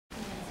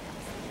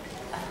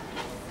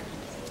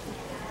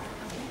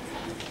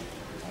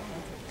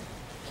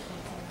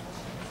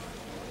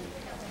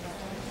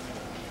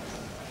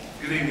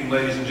Good evening,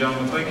 ladies and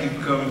gentlemen. Thank you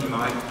for coming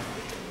tonight.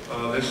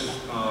 This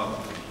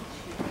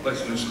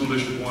Lexington School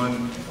District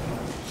 1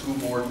 School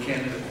Board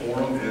Candidate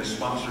Forum is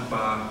sponsored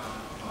by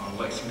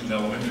Lexington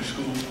Elementary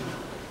School,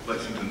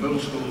 Lexington Middle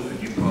School,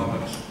 and New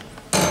Providence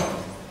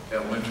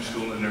Elementary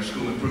School and their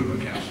School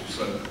Improvement Council.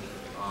 So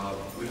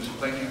we just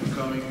thank you for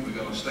coming. We're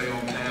going to stay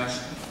on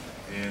task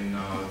and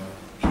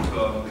keep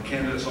the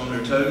candidates on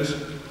their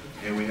toes.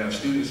 And we have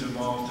students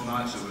involved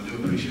tonight, so we do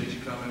appreciate you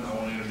coming. I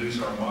want to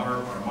introduce our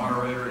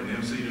moderator and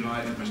MC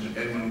tonight, Mr.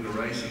 Edwin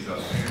Grace. He's a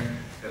parent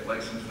at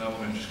Lexington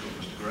Elementary School.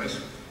 Mr.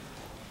 Grace.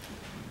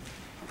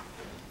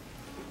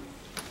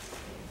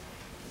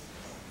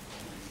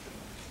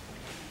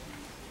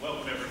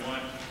 Welcome,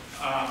 everyone.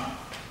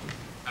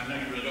 I know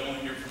you really don't want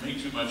to hear from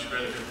me too much,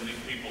 rather hear from these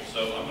people,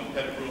 so I'm going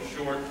to cut it real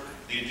short.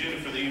 The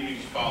agenda for the evening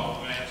is follows.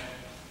 I'm going to ask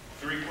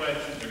 3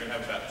 questions. They're going to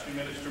have about 2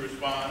 minutes to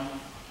respond.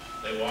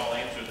 They will all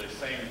answer the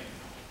same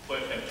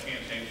question, have a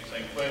chance to answer the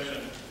same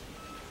question.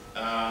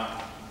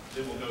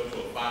 Then we'll go to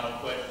a final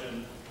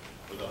question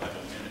where they'll have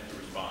a minute to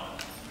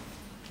respond.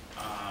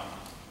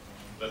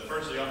 But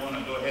firstly, I want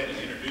to go ahead and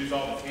introduce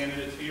all the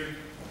candidates here.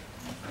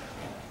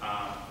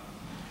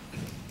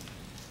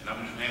 And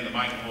I'm just going to hand the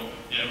mic and we'll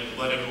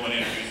let everyone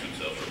introduce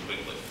themselves real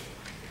quickly.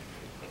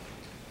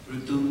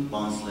 Ritu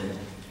Bonsley.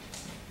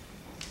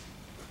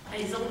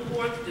 Hazel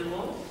Porth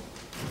Dual.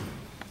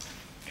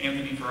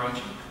 Anthony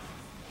Faraci.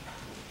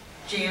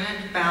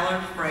 Janet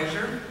Ballard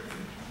Frazier.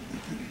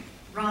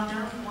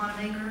 Rhonda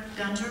Wanamaker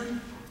Gunter.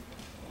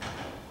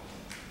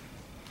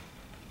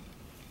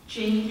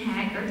 Jean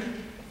Haggard.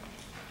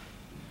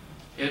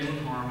 Edwin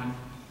Harmon.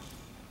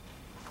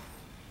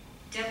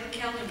 Deborah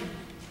Kelton.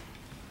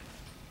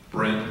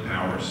 Brent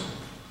Powers.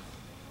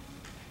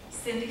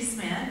 Cindy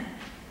Smith.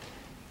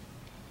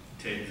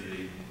 Ted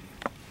Z.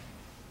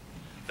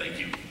 Thank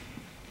you.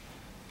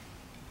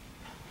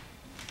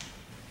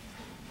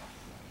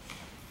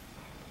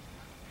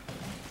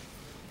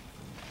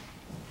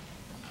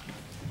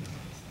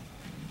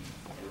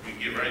 We're going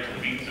to get right to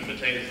the meat and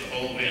potatoes of the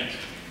whole event.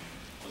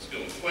 Let's go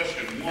with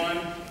question 1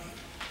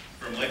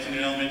 from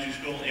Lexington Elementary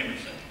School,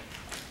 Emerson.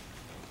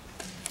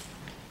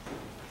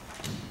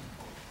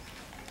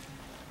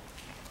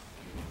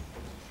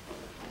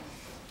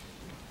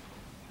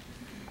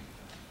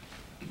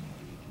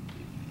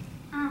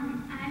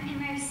 I'm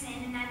Emerson,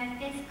 and I'm a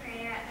 5th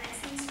grader at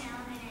Lexington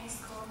Elementary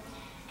School.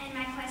 And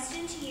my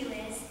question to you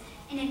is,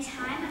 in a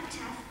time of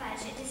tough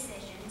budget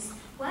decisions,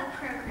 what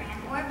program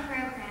or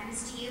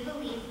programs do you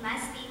believe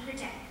must be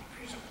protected?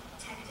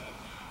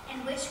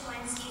 And which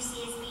ones do you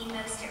see as being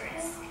most at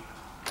risk?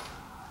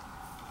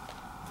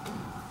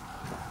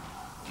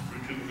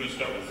 Richard, we're going to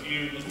start with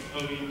you, Mr.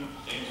 Podium,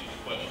 to answer the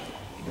question.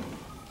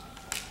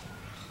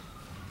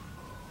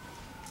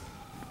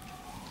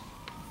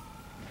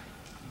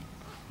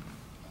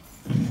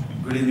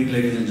 Good evening,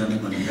 ladies and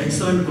gentlemen.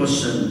 Excellent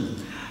question.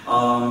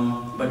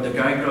 But the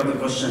character of the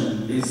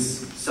question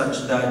is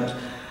such that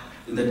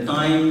in the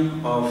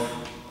time of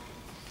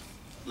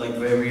like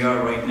where we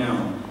are right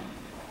now,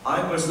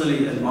 I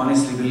personally and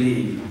honestly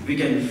believe we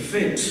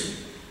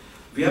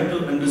have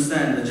to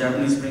understand the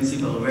Japanese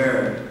principle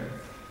where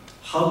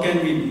how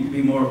can we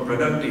be more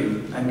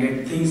productive and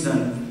get things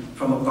done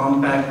from a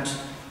compact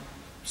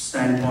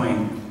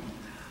standpoint.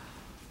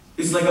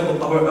 It's like our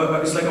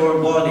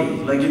body,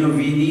 like,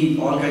 we need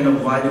all kind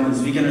of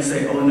vitamins. We cannot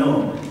say, oh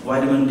no,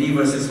 vitamin D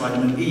versus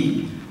vitamin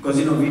E, because,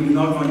 we do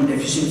not want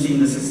deficiency in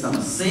the system.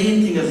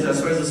 Same thing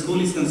as far as the school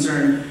is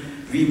concerned,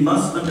 we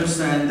must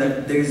understand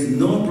that there is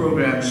no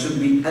program should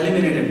be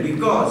eliminated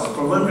because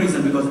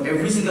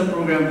every single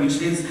program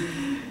which is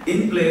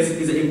in place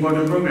is an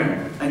important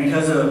program and it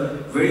has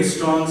a very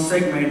strong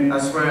segment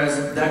as far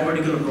as that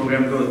particular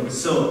program goes.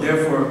 So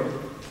therefore,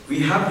 we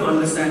have to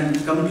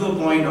understand, come to a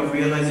point of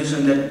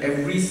realization that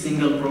every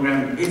single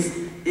program is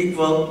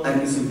equal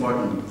and is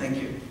important. Thank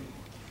you.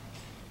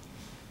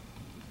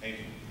 Thank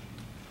you.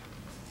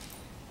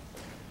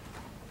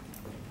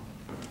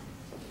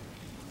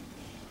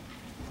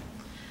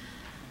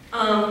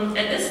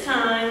 At this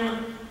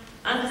time,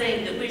 I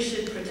think that we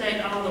should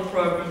protect all the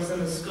programs in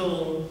the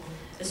school,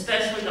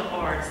 especially the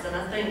arts. And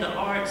I think the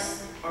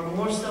arts are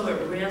more so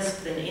at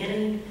risk than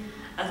any.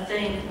 I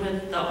think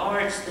with the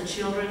arts, the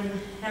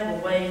children have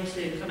a way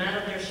to come out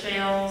of their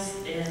shells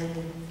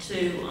and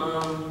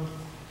to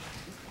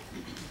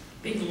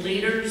be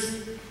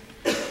leaders.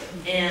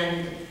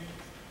 And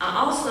I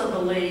also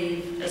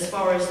believe, as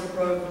far as the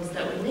programs,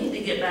 that we need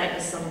to get back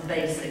to some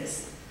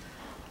basics.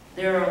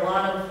 There are a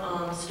lot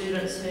of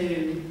students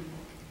who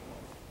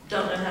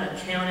don't know how to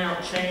count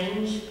out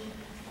change.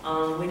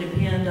 We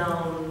depend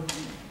on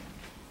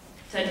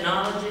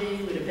technology,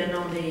 we depend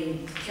on the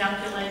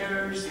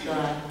calculators,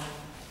 the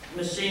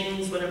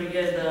machines, whenever you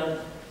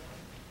go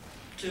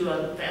to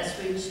a fast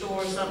food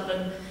store or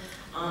something.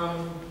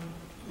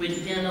 We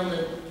depend on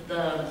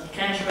the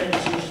cash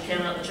registers to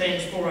count out the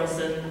change for us.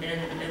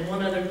 And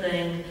one other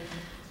thing,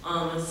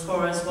 as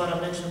far as what I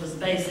mentioned was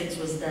basics,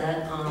 was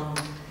that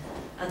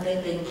I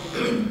think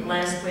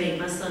last week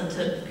my son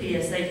took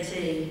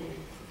PSAT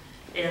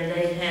and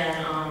they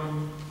had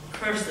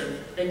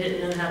cursive. They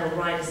didn't know how to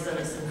write a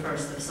sentence in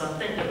cursive. So I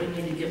think that we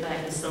need to get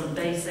back to some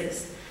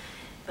basics,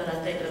 but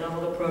I think that all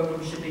the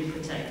programs should be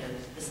protected,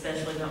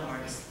 especially the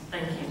arts.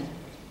 Thank you.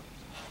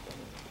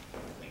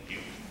 Thank you.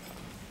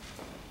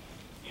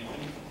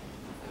 Anthony?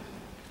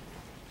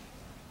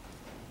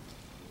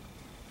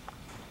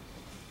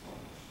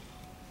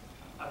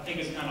 I think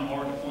it's kind of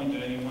hard to point to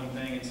any one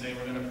thing and say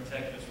we're going to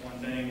protect this one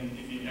thing.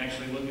 If you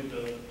actually look at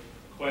the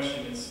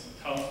question, it's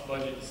tough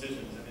budget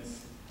decisions, and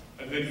it's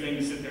a good thing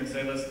to sit there and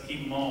say, let's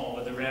keep them all,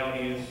 but the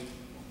reality is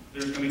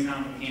there's going to be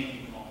times we can't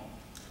keep them all.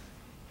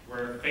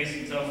 We're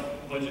facing tough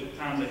budget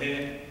times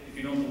ahead. If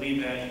you don't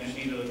believe that, you just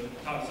need to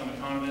talk to some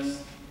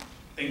economists.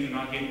 Things are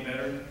not getting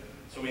better.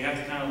 So we have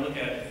to kind of look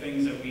at the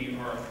things that we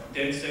are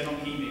dead set on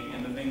keeping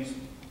and the things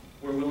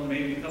we're willing to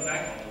maybe cut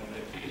back on a little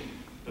bit.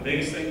 The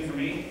biggest thing for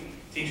me,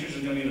 teachers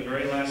is going to be the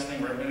very last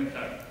thing we're ever going to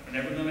cut. We're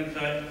never going to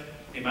cut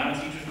the amount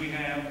of teachers we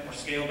have or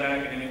scale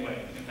back in any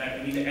way. In fact,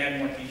 we need to add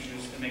more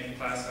teachers to make the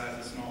class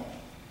sizes small.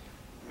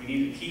 We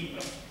need to keep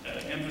an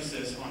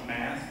emphasis on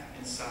math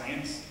and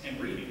science and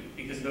reading,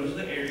 because those are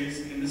the areas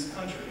in this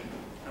country,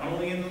 not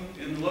only in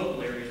the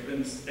local areas, but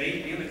in the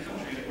state and the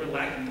country, that we're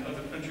lacking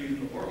other countries in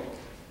the world.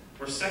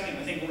 We're second,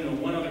 I think, only to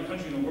one other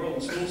country in the world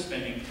in school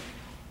spending,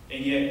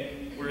 and yet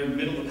we're in the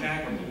middle of the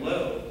pack or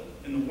below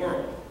in the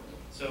world.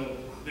 So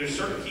there's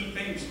certain key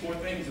things, core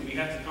things that we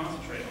have to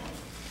concentrate on,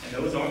 and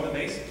those are the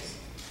basics.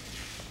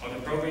 Are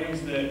there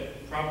programs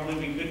that probably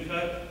we could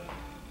cut?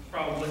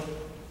 Probably.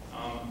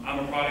 I'm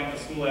a product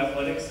of school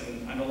athletics,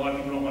 and I know a lot of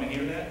people don't want to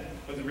hear that,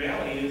 but the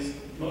reality is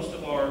most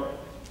of our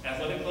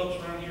athletic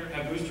clubs around here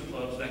have booster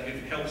clubs that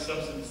could help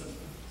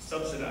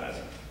subsidize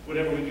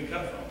whatever we could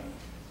cut from.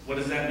 What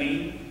does that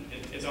mean?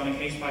 It's on a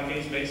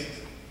case-by-case basis.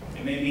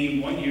 It may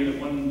mean one year that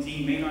one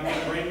team may not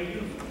get a brand new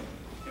uniform.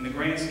 In the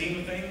grand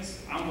scheme of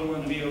things, I'm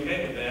willing to be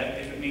okay with that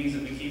if it means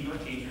that we keep our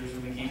teachers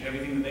and we keep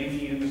everything that they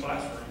need in the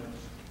classroom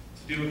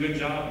to do a good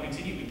job and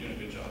continue to do a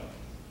good job.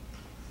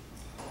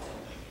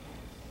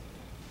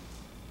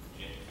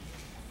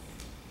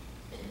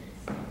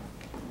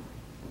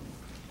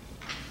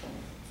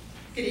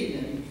 Good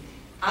evening.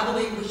 I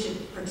believe we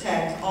should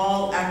protect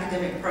all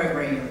academic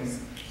programs.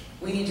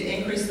 We need to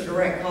increase the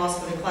direct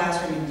cost for the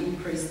classroom and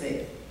decrease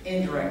the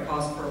indirect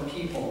cost per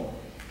pupil.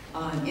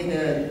 In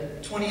the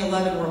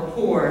 2011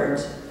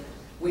 report,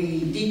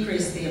 we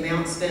decreased the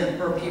amount spent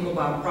per pupil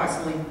by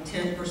approximately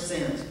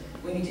 10%.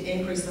 We need to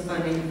increase the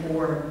funding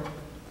for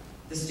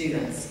the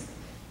students.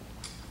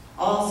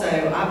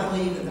 Also, I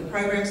believe that the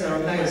programs that are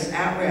most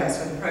at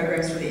risk are the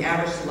programs for the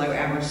average to low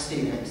average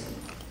student.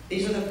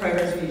 These are the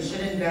programs we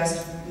should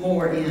invest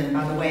more in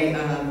by the way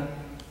of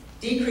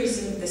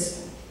decreasing the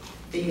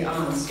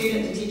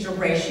student-to-teacher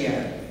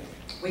ratio.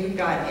 We've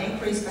got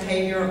increased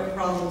behavior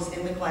problems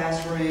in the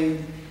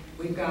classroom.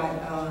 We've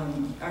got,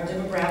 our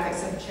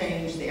demographics have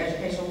changed, the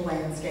educational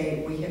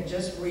landscape. We have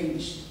just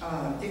reached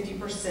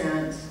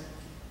 50%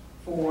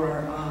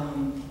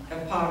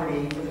 of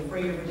poverty for the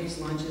free or reduced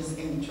lunches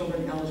in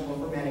children eligible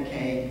for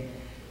Medicaid.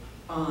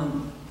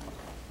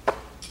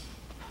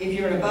 If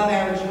you're an above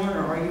average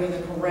learner, are you in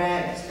the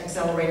correct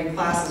accelerated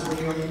classes where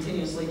you are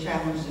continuously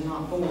challenged and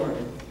not bored?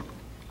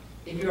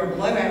 If you're a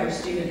below average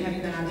student, have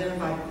you been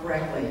identified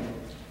correctly?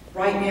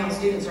 Right now,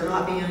 students are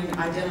not being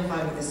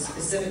identified with a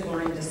specific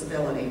learning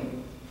disability.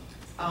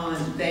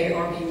 They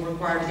are being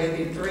required to go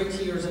through 3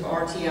 tiers of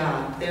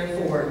RTI.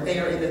 Therefore, they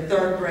are in the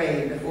 3rd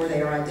grade before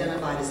they are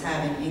identified as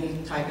having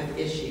any type of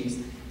issues.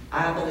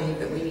 I believe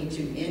that we need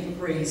to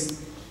increase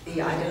the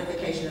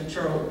identification of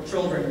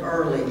children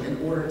early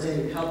in order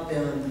to help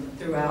them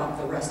throughout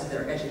the rest of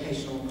their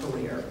educational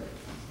career.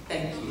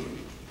 Thank you.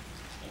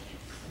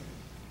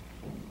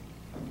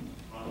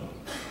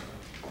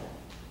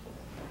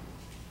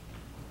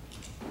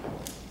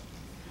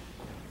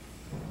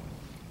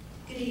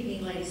 Good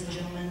evening, ladies and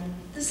gentlemen.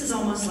 This is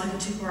almost like a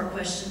two-part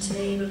question to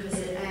me because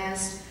it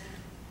asked,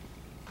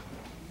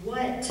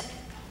 what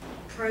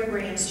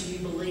programs do you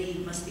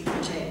believe must be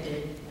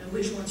protected and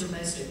which ones are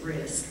most at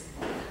risk?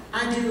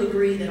 I do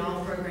agree that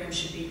all programs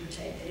should be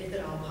protected, if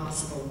at all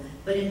possible,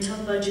 but in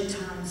tough budget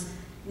times,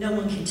 no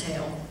one can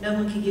tell. No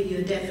one can give you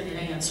a definite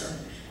answer.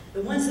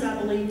 The ones that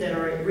I believe that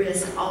are at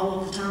risk all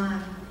of the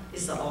time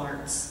is the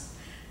arts.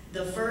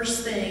 The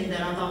first thing that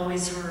I've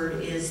always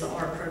heard is the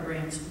art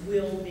programs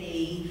will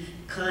be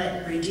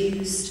cut,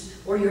 reduced,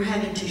 or you're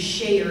having to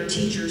share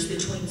teachers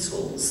between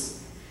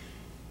schools.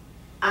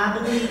 I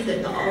believe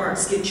that the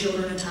arts give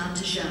children a time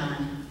to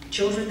shine.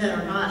 Children that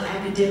are not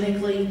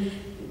academically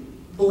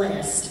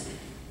blessed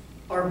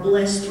are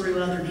blessed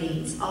through other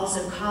means.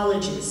 Also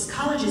colleges.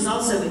 Colleges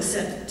also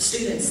accept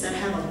students that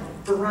have a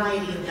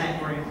variety of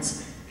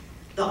backgrounds.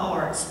 The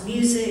arts,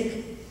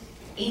 music,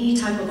 any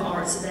type of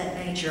arts of that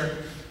nature,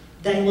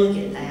 they look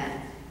at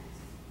that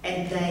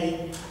and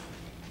they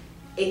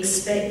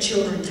expect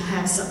children to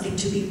have something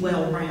to be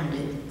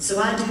well-rounded. So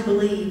I do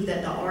believe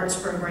that the arts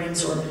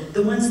programs are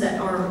the ones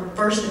that are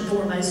first and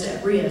foremost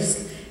at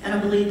risk, and I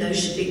believe those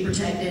should be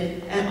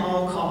protected at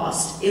all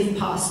costs, if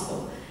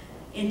possible.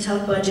 In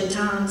tough budget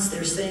times,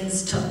 there's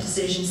things, tough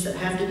decisions that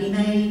have to be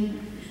made.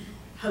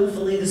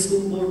 hopefully the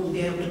school board will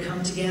be able to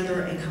come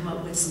together and come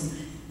up with some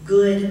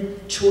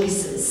good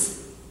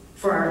choices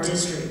for our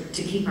district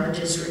to keep our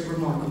district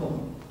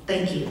remarkable.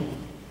 Thank you.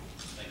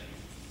 Thank you.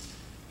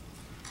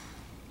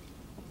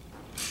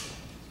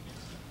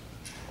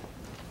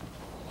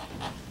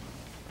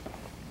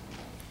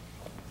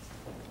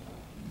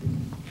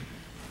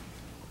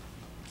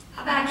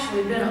 I've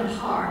actually been a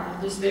part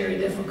of this very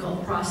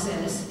difficult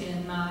process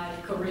in my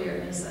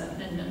career as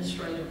an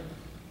administrator.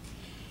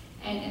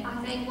 And I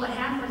think what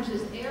happens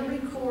is every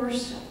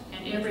course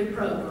and every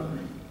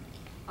program,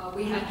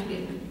 we have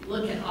to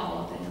look at all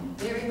of them,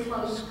 very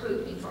close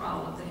scrutiny for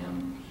all of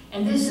them.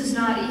 And this is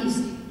not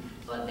easy,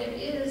 but there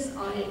is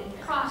a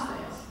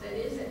process that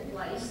is in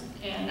place,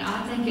 and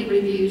I think it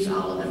reviews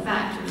all of the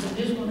factors. I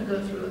just want to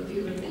go through a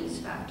few of these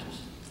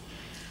factors.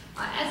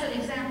 As an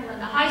example, in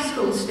the high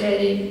school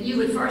setting, you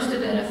would first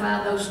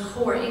identify those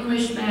core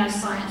English, math,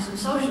 science, and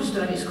social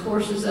studies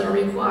courses that are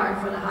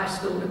required for the high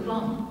school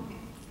diploma.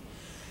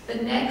 The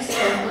next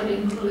step would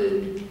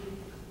include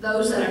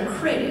those that are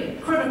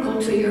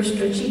critical to your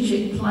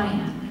strategic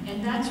plan,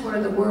 and that's where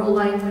the world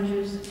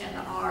languages and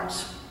the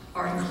arts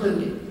are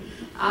included.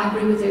 I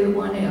agree with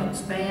everyone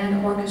else.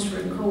 Band,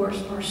 orchestra, and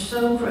chorus are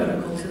so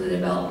critical to the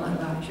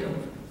development of our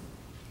children.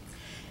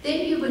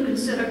 Then you would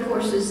consider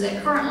courses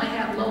that currently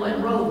have low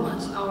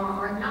enrollments or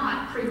are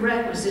not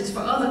prerequisites for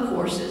other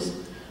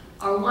courses,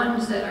 or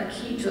ones that are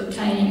key to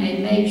obtaining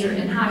a major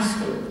in high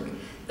school.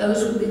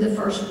 Those would be the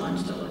first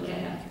ones to look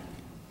at.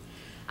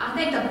 I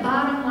think the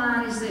bottom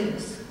line is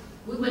this: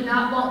 we would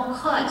not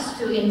want cuts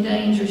to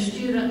endanger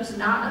students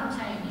not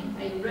obtaining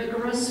a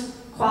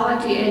rigorous,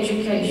 quality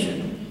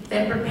education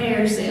that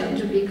prepares them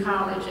to be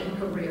college and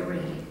career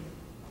ready.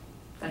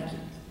 Thank you.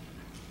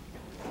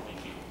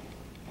 Thank you.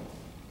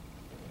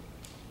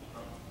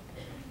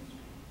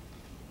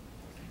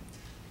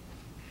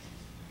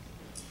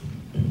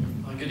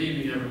 Good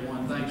evening,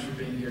 everyone. Thanks for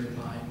being here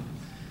tonight.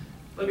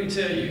 Let me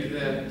tell you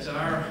that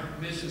our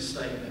mission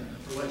statement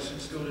for Lexington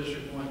School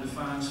District 1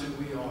 defines who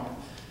we are.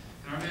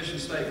 And our mission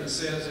statement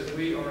says that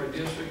we are a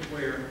district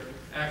where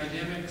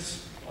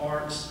academics,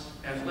 arts,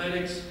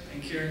 athletics,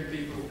 and caring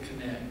people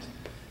connect.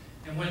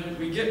 And when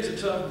we get to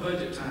tough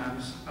budget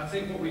times, I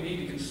think what we need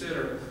to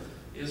consider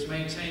is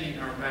maintaining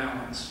our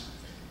balance.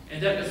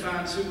 And that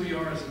defines who we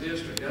are as a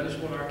district. That is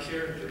what our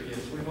character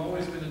is. We've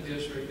always been a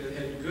district that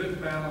had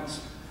good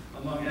balance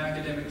among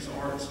academics,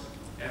 arts,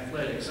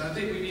 athletics. And I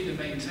think we need to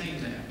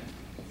maintain that.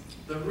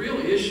 The real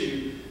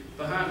issue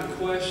behind the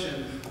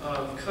question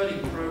of cutting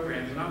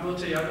programs, and I will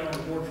tell you, I've been on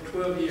the board for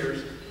 12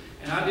 years,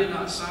 and I did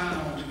not sign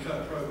on to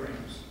cut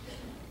programs.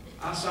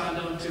 I signed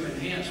on to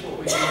enhance what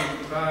we do and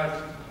provide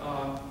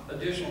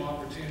additional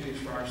opportunities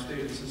for our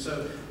students. And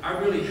so I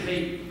really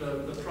hate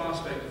the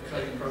prospect of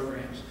cutting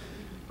programs.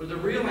 But the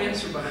real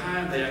answer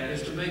behind that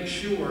is to make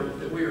sure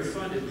that we are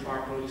funded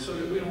properly so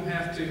that we don't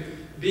have to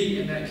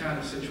be in that kind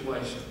of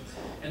situation.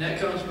 And that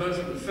comes both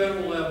from the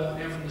federal level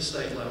and from the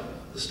state level.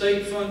 The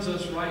state funds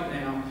us right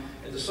now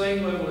at the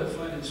same level it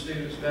funded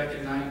students back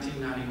in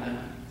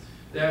 1999.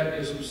 That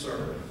is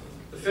absurd.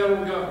 The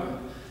federal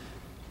government,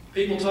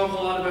 people talk a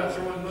lot about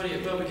throwing money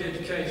at public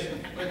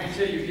education. Let me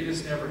tell you, it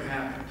has never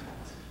happened.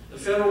 The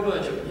federal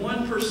budget,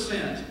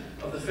 1%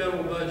 of the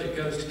federal budget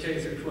goes to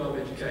K through 12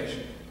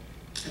 education.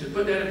 And to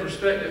put that in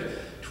perspective,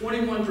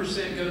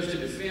 21% goes to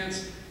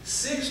defense,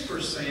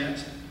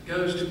 6%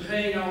 goes to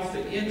paying off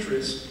the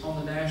interest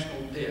on the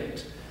national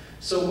debt.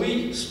 So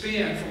we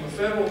spend, from a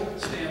federal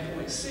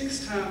standpoint,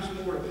 6 times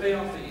more to pay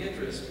off the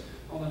interest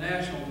on the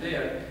national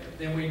debt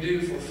than we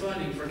do for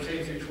funding for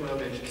K through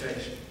 12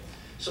 education.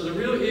 So the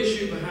real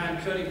issue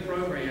behind cutting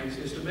programs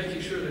is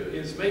making sure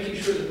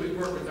that we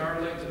work with our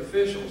elected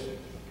officials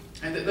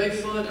and that they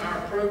fund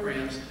our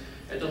programs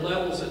at the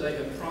levels that they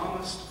have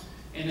promised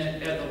and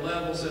at the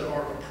levels that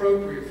are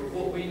appropriate for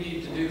what we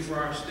need to do for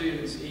our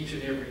students each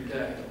and every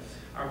day.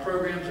 Our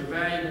programs are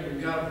valuable.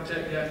 We've got to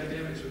protect the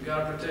academics. We've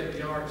got to protect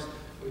the arts.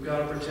 We've got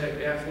to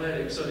protect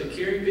athletics so that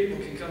caring people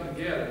can come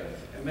together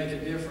and make a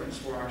difference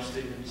for our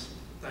students.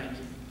 Thank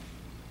you.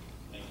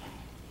 Thank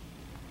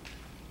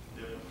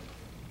you. Dylan?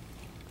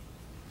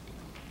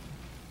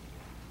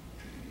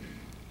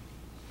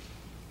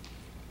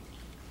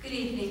 Good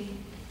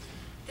evening.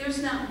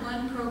 There's not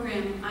one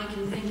program I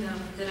can think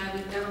of that I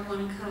would ever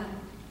want to cut.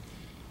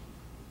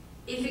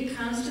 If it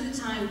comes to the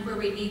time where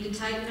we need to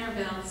tighten our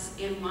belts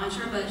and watch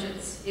our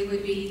budgets, it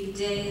would be the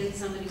day that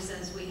somebody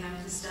says we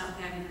have to stop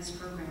having this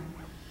program.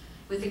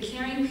 With the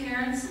caring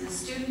parents and the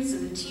students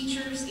and the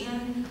teachers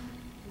and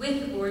with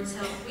the board's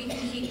help, we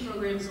can keep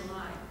programs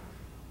alive.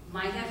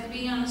 Might have to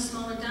be on a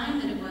smaller dime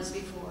than it was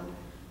before,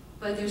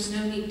 but there's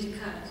no need to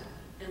cut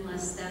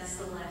unless that's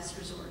the last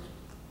resort.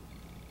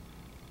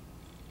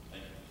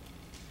 Thank you.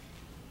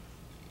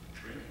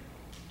 Rick?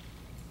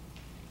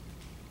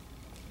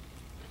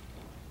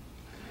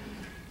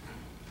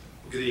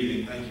 Good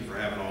evening. Thank you for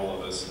having all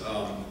of us.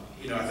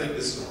 I think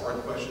this is a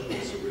hard question, but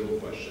it's a real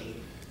question.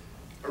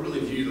 I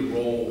really view the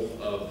role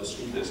of the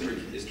school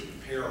district is to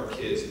prepare our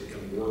kids to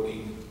become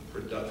working,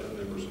 productive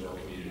members of our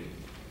community.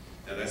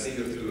 Now, that's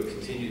either through a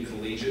continued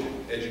collegiate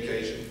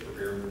education,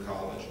 preparing for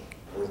college,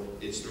 or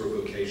it's through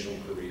a vocational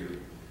career.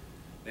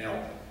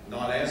 Now,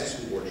 not as a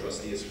school board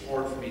trustee, it's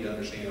hard for me to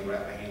understand and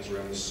wrap my hands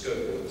around the scope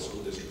of what the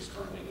school district is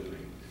currently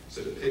doing.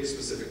 So to pick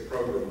specific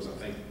programs, I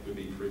think would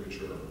be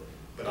premature.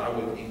 But I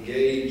would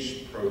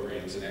engage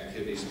programs and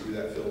activities through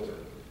that filter.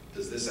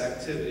 Does this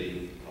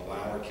activity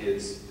allow our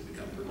kids to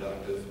become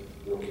productive,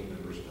 working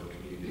members of our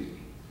community?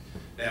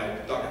 Now,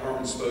 Dr.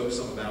 Harmon spoke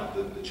some about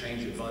the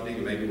change in funding,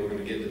 and maybe we're going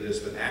to get to this,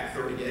 but Act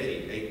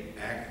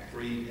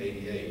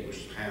 388, which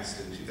was passed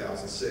in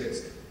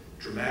 2006,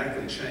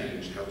 dramatically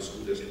changed how the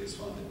school district is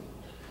funded.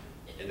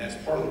 And that's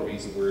part of the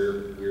reason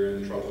we're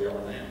in the trouble we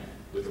are now.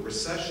 With the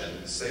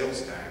recession,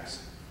 sales tax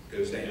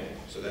goes down.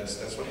 So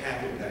that's what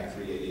happened with Act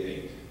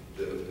 388.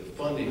 The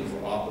funding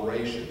for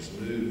operations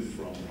moved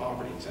from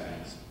property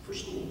tax for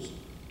schools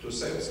to a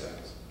sales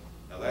tax.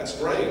 Now that's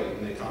great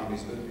when the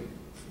economy's booming,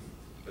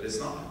 but it's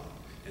not.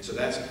 And so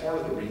that's part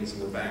of the reason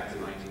we're back to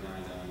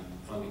 1999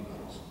 funding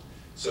levels.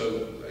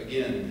 So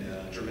again,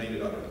 germane to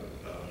Dr.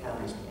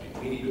 Harmon's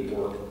point, we need to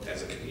work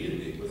as a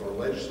community with our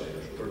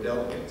legislators, with our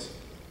delegates,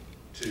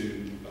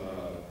 to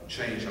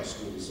change how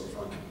schools are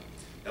funded.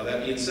 Now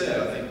that being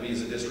said, I think we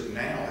as a district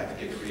now have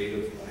to get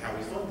creative on how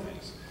we fund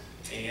things.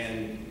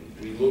 And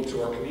we look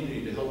to our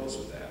community to help us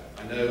with that.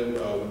 I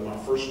know when my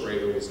first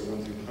grader was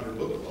going through the 100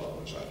 Book Club,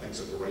 which I think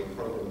is a great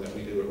program that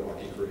we do at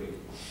Rocky Creek,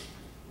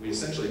 we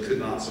essentially could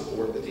not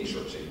support the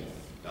t-shirts anymore.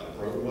 Now the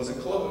program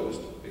wasn't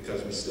closed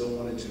because we still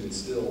wanted to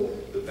instill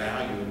the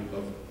value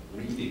of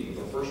reading with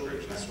our first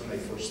graders. And that's when they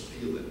first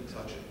feel it and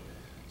touch it.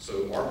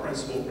 So our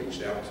principal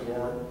reached out to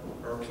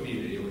our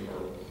community, or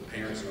the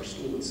parents in our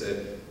school, and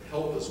said,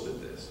 help us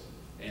with this.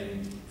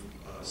 And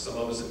some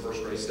of us in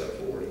first grade stepped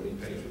forward and we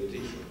paid for the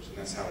t-shirts, and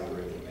that's how we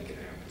were able to make it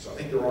happen. So I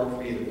think there are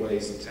creative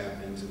ways to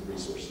tap into the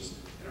resources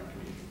in our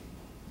community.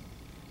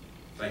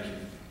 Thank you.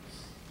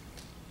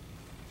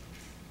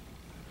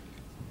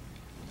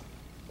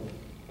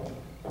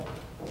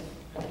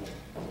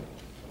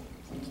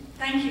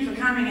 Thank you for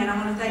coming, and I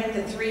want to thank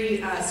the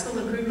 3 school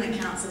improvement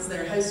councils that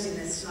are hosting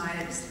this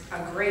tonight. It's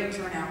a great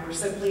turnout. We're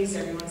so pleased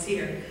everyone's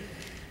here.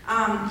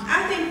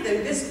 I think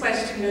that this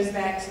question goes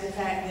back to the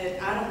fact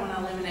that I don't want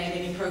to eliminate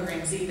any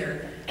programs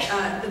either.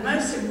 The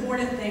most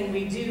important thing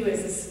we do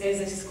as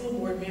a school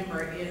board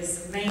member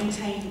is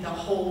maintain the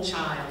whole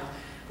child.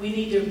 We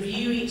need to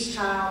view each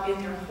child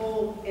in their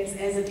whole, as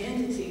an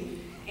entity.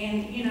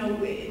 And, you know,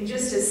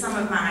 just as some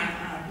of my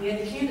the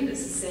other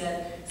candidates have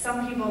said,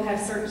 some people have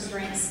certain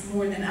strengths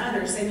more than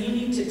others, and you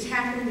need to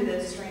tap into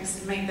those strengths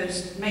to make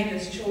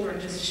those children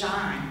just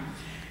shine.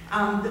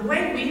 The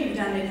way we have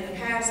done it in the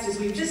past is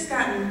we've just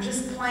gotten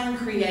just plain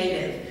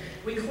creative.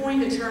 We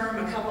coined a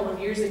term a couple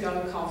of years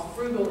ago called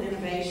frugal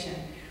innovation,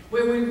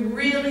 where we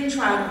really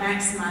try to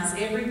maximize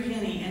every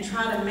penny and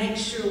try to make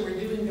sure we're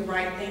doing the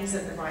right things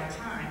at the right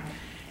time.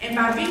 And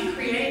by being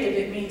creative,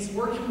 it means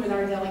working with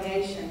our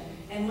delegation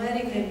and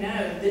letting them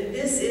know that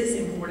this is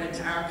important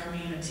to our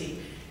community.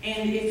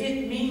 And if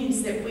it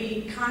means that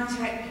we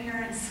contact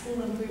parents,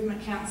 school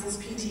improvement councils,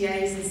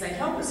 PTAs, and say,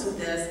 help us with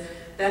this,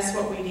 that's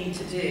what we need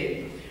to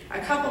do.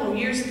 A couple of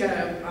years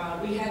ago,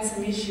 we had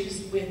some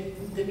issues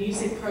with the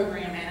music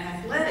program and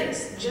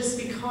athletics just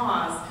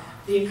because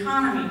the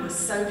economy was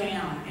so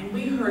down. And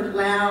we heard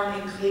loud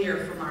and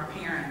clear from our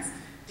parents,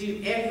 do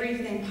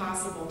everything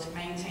possible to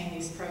maintain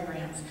these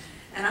programs.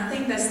 And I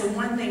think that's the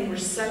one thing we're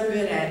so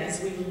good at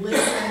is we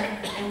listen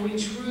and we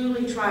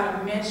truly try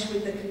to mesh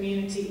with the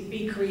community,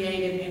 be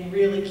creative, and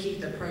really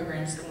keep the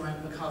programs going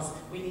because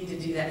we need to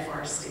do that for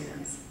our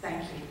students.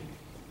 Thank you.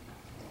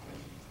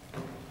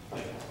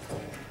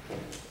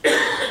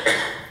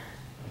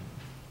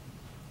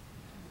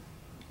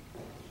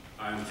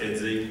 I'm Ted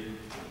Z.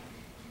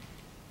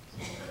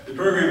 The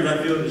programs I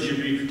feel that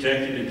should be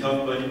protected in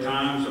tough budget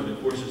times are the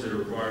courses that are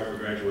required for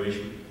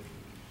graduation,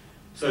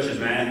 such as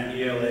math,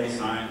 ELA,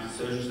 science,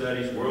 social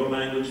studies, world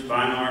language,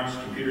 fine arts,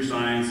 computer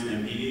science,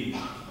 and PE,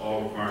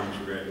 all requirements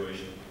for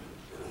graduation.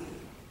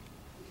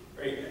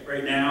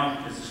 Right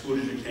now, as the school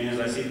district stands,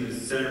 I see the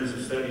centers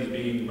of studies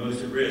being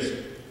most at risk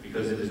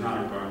because it is not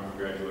a requirement for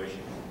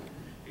graduation.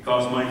 It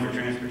costs money for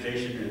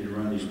transportation and to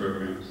run these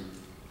programs.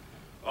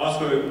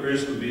 Also at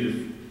risk would be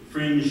the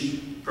fringe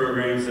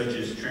programs such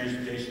as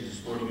transportation to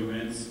sporting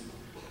events.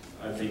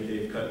 I think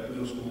they've cut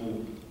middle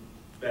school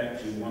back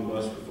to 1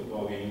 bus for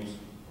football games.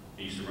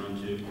 They used to run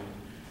 2.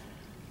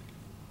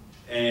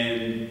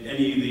 And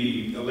any of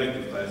the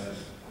elective classes.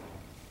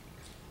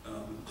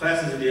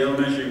 Classes at the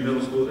elementary and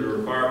middle school that are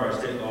required by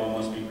state law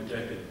must be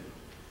protected.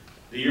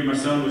 The year my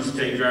son was to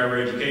take driver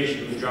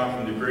education, it was dropped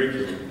from the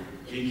curriculum.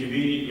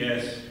 Inconvenient,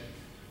 yes.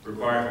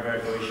 Required for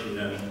graduation,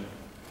 no.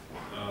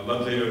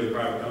 Luckily, there was a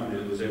private company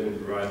that was able to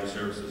provide these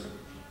services.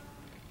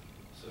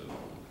 So,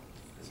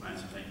 that's my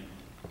answer. Thank you.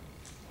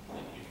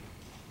 Thank you.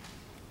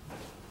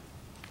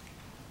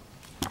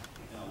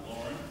 Now,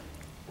 Lauren,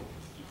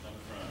 you come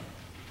front.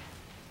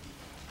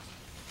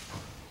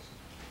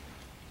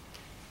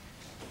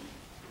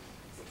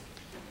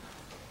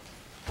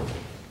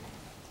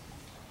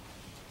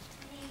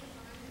 My name is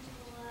Lauren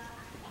Tola.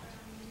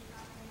 I'm from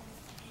Providence,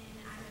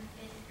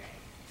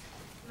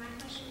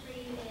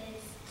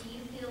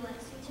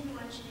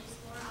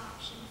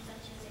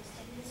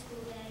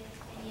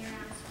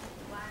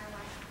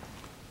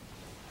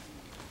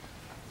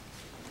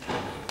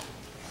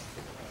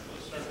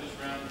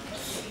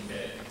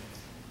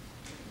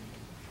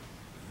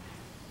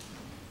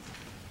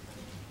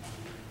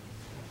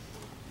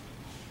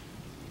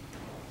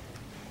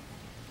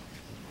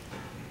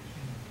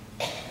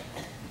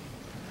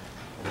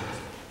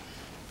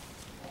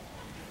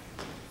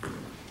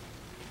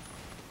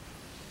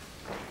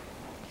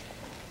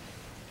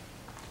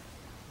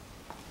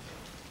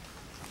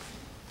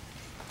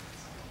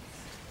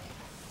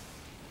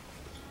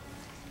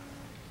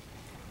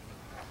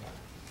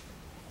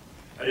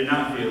 I did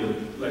not feel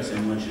that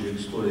Lexington wants you to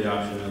explore the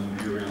option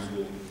of year-round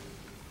school.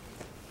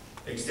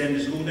 Extend the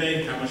school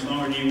day. How much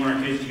longer do you want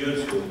our kids to go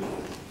to school?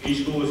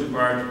 Each school is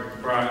required to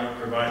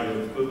provide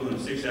the equivalent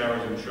of 6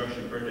 hours of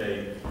instruction per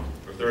day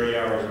for 30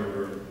 hours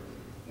over a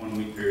 1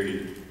 week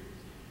period.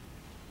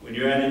 When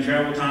you add in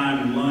travel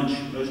time and lunch,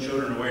 most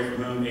children are away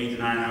from home 8 to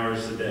 9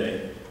 hours a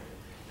day.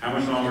 How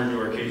much longer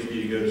do our kids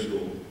need to go to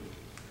school?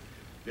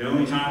 The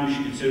only time we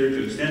should consider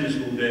to extend the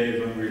school day is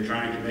when we are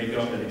trying to make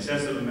up an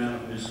excessive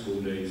amount of missed school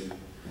days.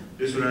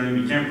 This would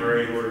only be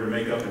temporary in order to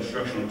make up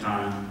instructional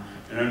time,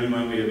 and only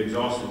when we have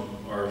exhausted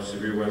our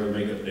severe weather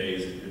makeup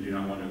days and do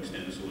not want to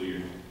extend the school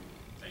year.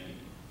 Thank you.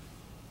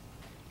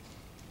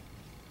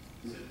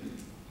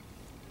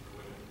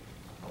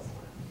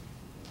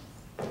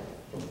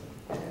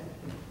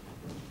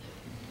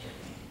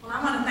 Well,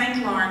 I want to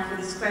thank Lauren for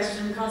this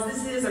question because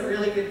this is a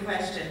really good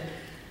question.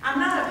 I'm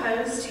not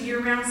opposed to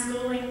year-round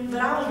schooling,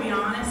 but I will be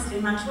honest,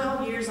 in my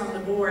 12 years on the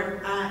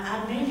board,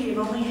 I maybe have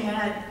only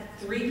had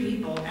 3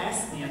 people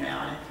ask me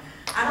about it.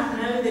 I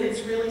don't know that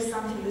it's really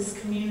something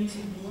this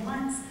community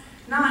wants.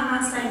 No, I'm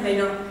not saying they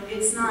don't,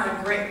 it's not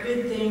a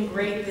good thing,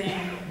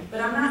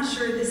 but I'm not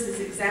sure this is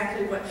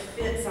exactly what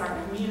fits our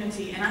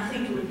community, and I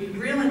think it would be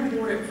real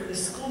important for the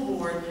school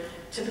board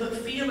to put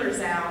feelers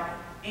out,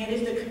 and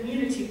if the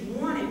community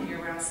wanted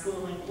year-round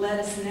schooling, let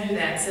us know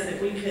that so that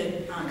we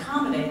could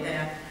accommodate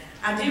that.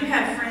 I do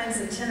have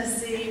friends in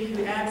Tennessee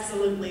who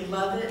absolutely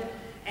love it,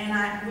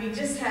 and we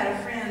just had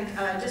a friend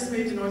just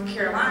moved to North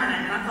Carolina,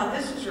 and I thought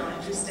this was really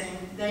interesting.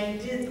 They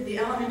did, the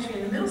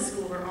elementary and the middle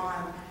school are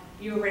on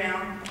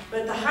year-round,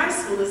 but the high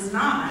school is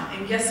not,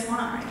 and guess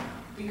why?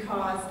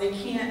 Because they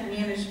can't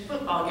manage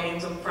football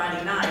games on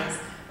Friday nights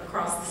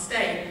across the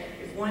state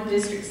if one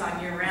district's on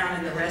year-round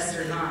and the rest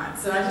are not.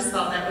 So I just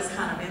thought that was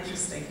kind of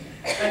interesting.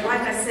 But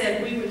like I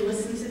said, we would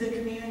listen to the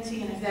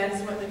community, and if that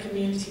is what the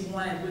community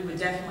wanted, we would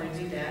definitely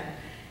do that.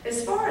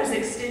 As far as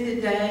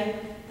extended day,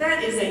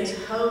 that is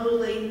a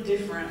totally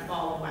different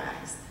ball of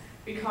wax,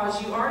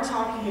 because you are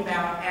talking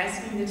about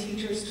asking the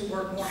teachers to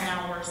work more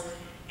hours,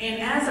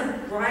 and as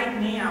of right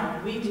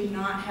now, we do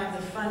not have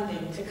the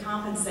funding to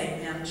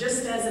compensate them.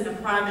 Just as in the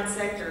private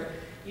sector,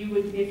 you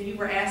would, if you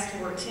were asked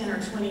to work 10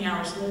 or 20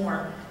 hours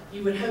more,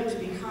 you would hope to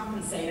be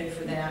compensated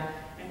for that,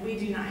 and we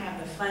do not have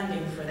the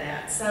funding for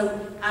that. So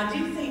I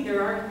do think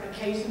there are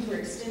occasions where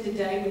extended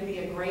day would be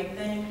a great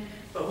thing,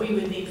 but we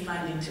would need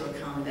funding to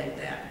accommodate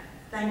that.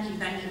 Thank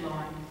you,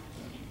 Lauren.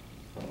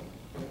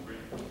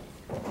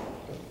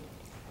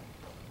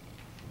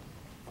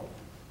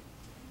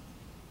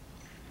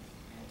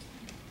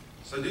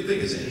 So I do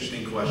think it's an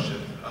interesting question.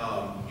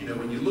 You know,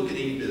 when you look at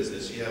any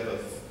business, you have a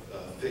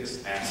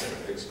fixed asset, a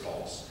fixed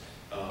cost.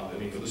 I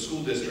mean, for the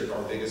school district,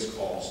 our biggest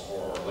costs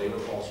are our labor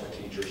costs for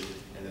teachers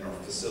and then our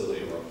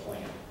facility or our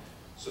plant.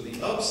 So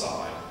the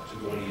upside to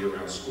going to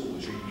year-round school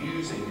is you're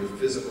using your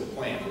physical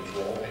plant, which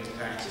we're all paying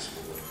taxes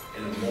for,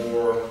 in a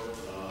more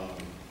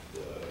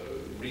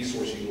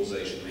resource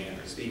utilization manner.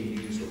 It's being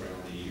used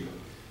around the year.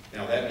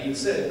 Now, that being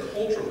said,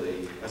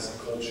 culturally, that's a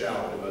cold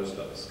shower to most of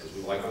us, because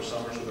we like our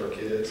summers with our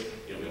kids.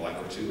 You know, we like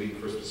our 2-week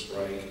Christmas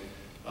break.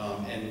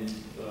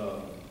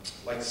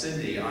 Like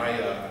Cindy, I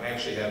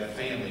actually have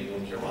family in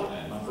North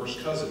Carolina, and my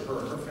first cousin, her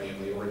and her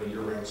family are in a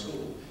year-round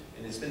school.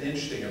 And it's been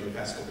interesting over the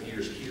past couple of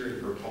years hearing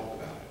her talk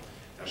about it.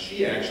 Now,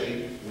 she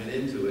actually went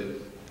into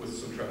it with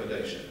some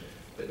trepidation.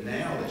 But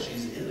now that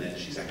she's in it,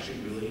 she's actually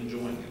really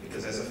enjoying it,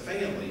 because as a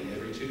family,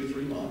 every 2 to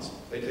 3 months,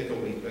 they take a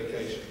week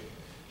vacation.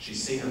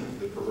 She's seen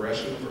the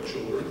progression of her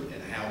children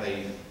and how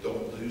they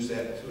don't lose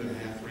that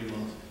 2.5, 3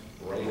 month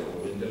break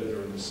or window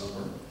during the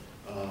summer,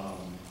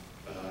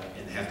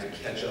 and have to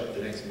catch up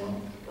the next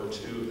month or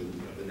 2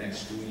 of the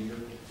next school year.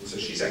 And so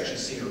she's actually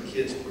seen her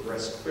kids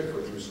progress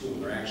quicker through school.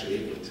 They're actually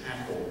able to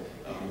tackle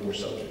more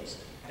subjects.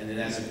 And then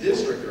as a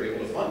district, they're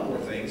able to fund more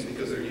things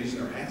because they're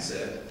using their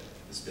asset,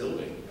 this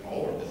building, and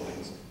all our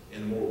buildings,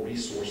 in a more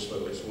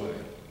resource-focused way.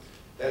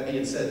 That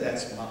being said,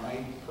 that's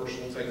my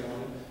personal take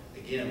on it.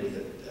 Again, with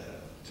a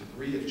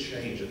degree of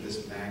change of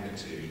this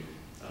magnitude,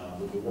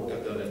 with the work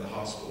I've done at the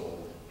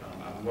hospital,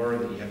 I've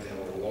learned that you have to have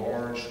a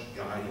large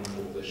guiding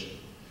coalition.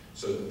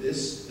 So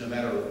this, no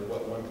matter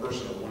what one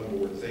person or one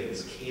board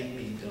thinks, can't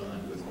be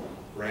done with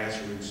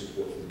grassroots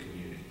support from the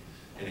community.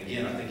 And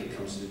again, I think it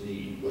comes to the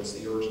need. What's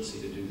the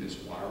urgency to do this?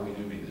 Why are we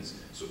doing this?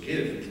 So again,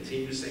 if we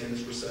continue to stay in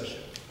this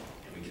recession,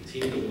 and we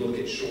continue to look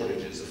at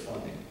shortages of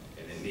funding,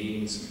 and it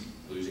means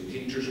losing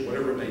teachers or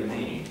whatever it may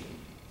mean,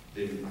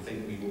 then I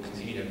think we will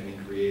continue to have to be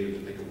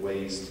creative to think of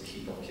ways to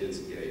keep our kids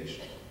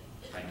engaged.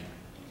 Thank you.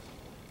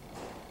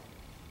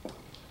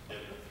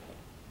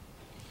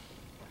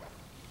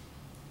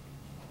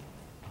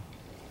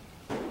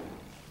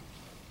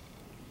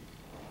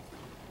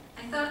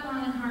 I thought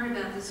long and hard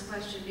about this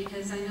question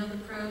because I know the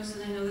pros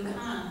and I know the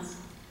cons.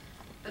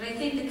 But I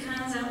think the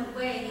cons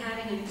outweigh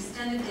having an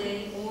extended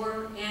day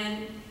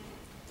and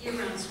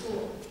year-round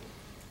school.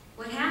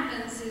 What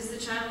happens is the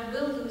child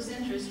will lose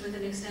interest with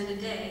an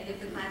extended day if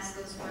the class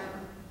goes forever.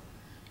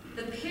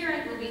 The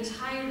parent will be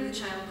tired of the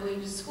child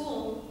going to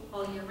school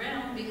all year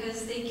round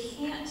because they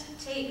can't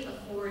take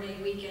a 4-day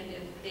weekend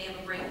if they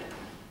have a break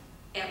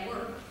at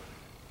work.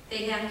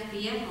 They have to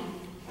be at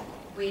home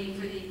waiting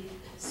for the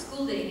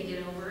school day to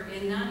get over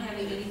and not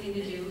having anything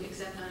to do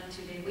except on a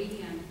 2-day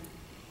weekend.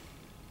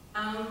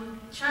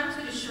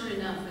 Childhood is short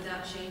enough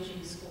without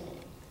changing school.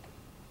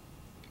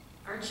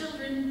 Our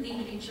children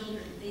need to be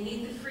children. They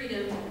need the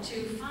freedom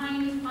to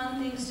find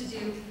fun things to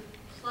do,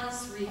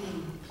 plus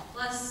reading,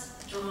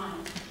 plus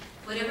drawing,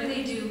 whatever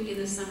they do in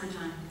the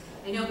summertime.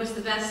 I know it was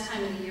the best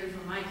time of the year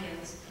for my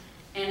kids,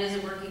 and as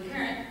a working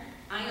parent,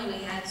 I only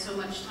had so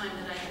much time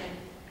that I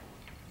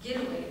could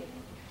get away.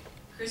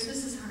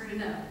 Christmas is hard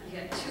enough. You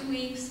got 2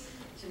 weeks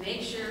to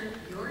make sure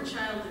your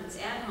child that's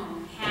at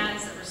home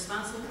has a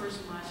responsible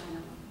person watching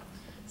them.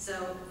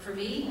 So for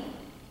me,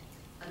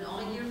 an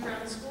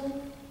all-year-round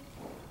school,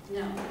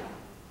 no.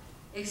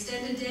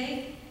 Extended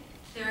day,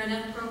 there are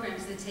enough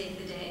programs that take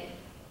the day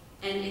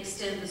and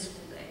extend the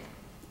school day.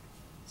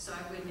 So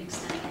I wouldn't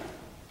extend it.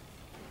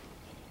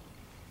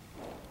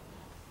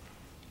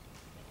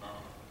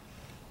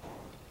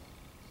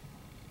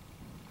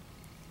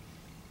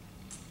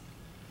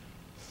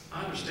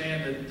 I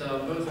understand that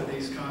both of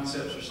these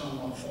concepts are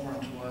somewhat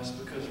foreign to us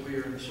because we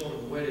are sort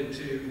of wedded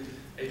to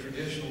a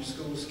traditional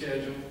school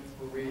schedule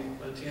where we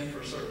attend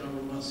for a certain number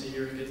of months a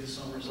year and get the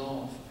summers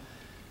off.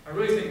 I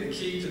really think the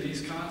key to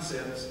these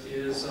concepts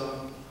is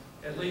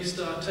at least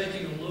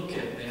taking a look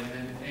at them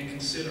and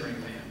considering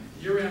them.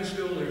 Year-round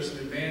school, there's some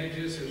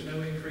advantages. There's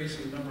no increase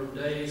in the number of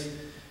days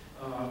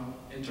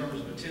in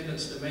terms of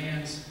attendance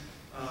demands.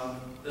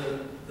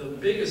 The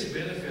biggest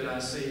benefit I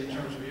see in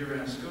terms of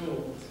year-round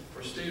school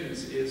for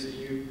students is that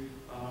you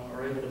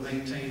are able to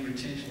maintain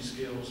retention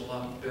skills a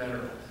lot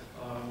better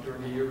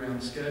during a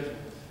year-round schedule,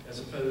 as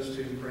opposed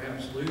to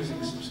perhaps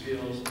losing some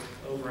skills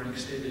over an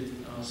extended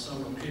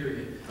summer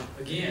period.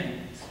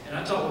 Again, and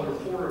I talked with a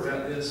reporter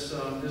about this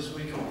this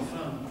week on the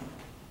phone,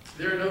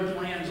 there are no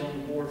plans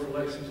on the board for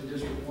Lexington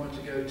District 1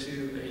 to go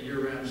to a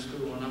year-round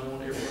school, and I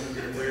want everyone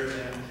to be aware of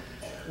that.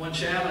 One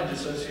challenge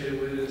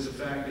associated with it is the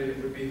fact that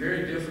it would be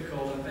very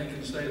difficult, I think, in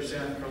the state of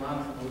South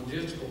Carolina from a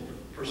logistical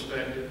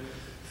perspective,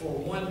 for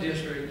one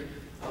district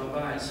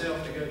by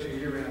itself to go to a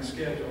year-round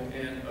schedule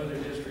and other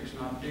districts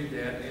not do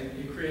that. And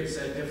it creates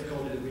that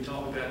difficulty that we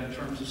talk about in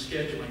terms of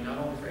scheduling, not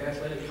only for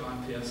athletic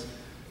contests,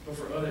 but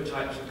for other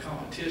types of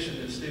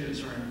competition that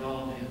students are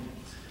involved in.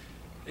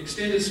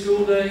 Extended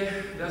school day,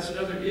 that's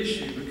another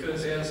issue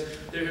because as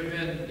there have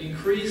been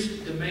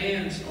increased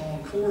demands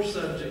on core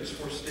subjects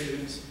for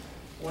students,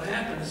 what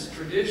happens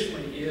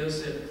traditionally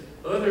is that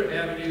other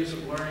avenues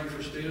of learning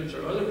for students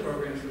or other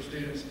programs for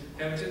students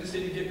have a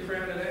tendency to get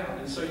crowded out.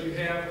 And so you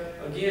have,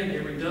 again,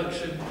 a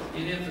reduction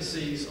in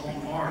emphases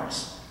on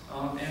arts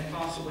and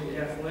possibly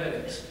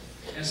athletics.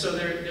 And so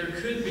there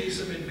could be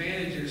some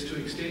advantages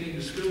to extending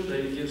the school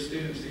day to give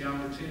students the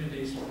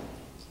opportunities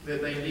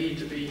that they need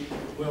to be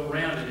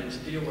well-rounded and to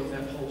deal with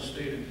that whole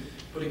student.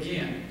 But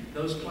again,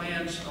 those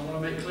plans, I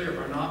want to make clear,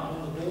 are not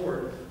on the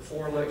board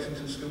for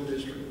Lexington School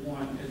District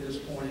 1 at this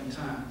point in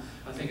time.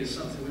 I think it's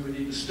something we would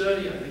need to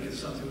study. I think it's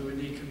something we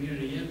would need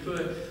community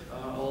input,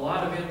 a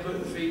lot of input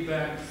and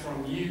feedback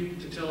from you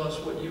to tell us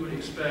what you would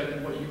expect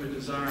and what you would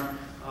desire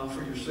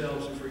for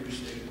yourselves and for your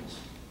students.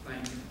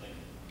 Thank you.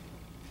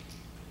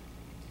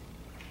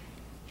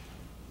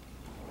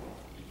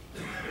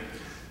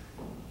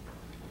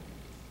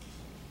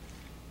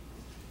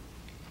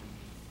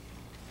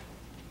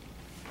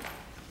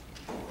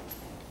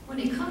 When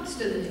it comes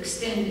to the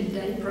extended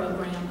day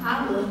program,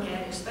 I look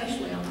at,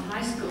 especially on the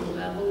high school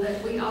level,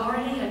 that we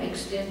already have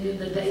extended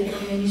the day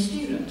for many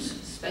students,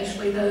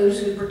 especially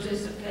those who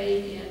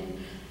participate in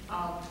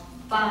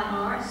fine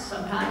arts,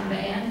 sometimes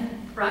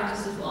band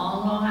practices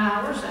long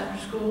hours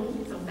after school.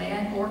 So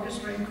band,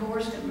 orchestra, and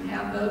chorus can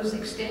have those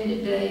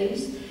extended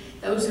days.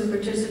 Those who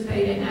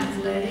participate in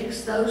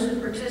athletics, those who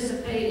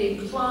participate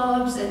in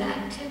clubs and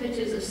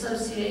activities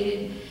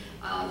associated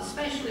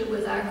especially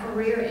with our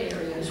career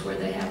areas where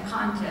they have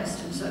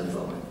contests and so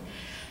forth.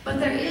 But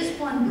there is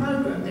one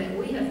program that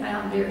we have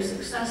found very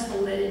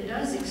successful that it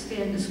does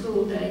extend the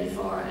school day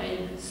for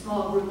a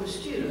small group of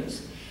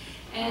students.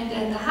 And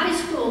at the high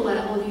school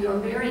level, you are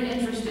very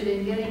interested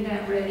in getting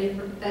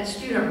that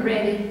student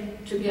ready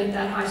to get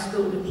that high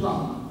school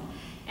diploma.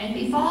 And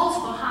he falls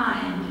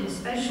behind,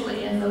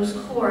 especially in those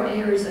core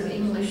areas of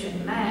English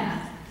and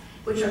math,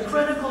 which are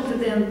critical to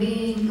them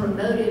being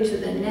promoted to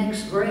the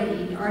next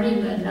grade,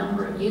 earning the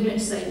number of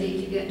units they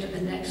need to get to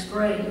the next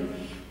grade.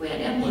 We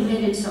had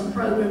implemented some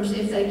programs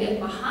if they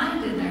get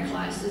behind in their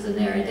classes and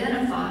they're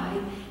identified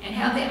and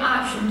have the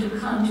option to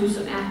come to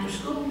some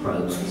after-school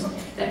programs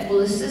that will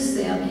assist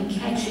them in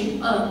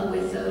catching up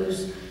with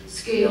those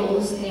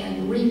skills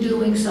and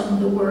redoing some of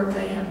the work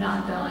they have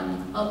not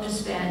done up to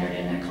standard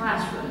in their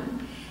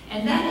classroom.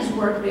 And that has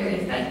worked very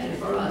effective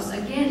for us.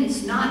 Again,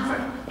 it's not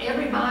for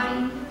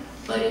everybody,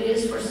 but it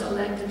is for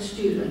selected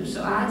students.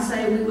 So I'd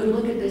say we would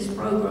look at this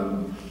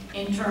program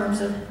in terms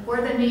of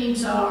where the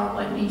needs are,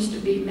 what needs to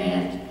be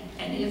met,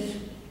 and if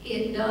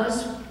It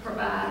does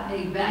provide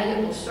a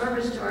valuable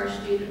service to our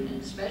students,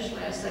 and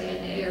especially, I say,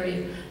 in the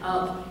area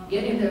of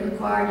getting the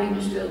required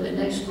units to the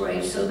next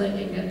grade so they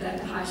can get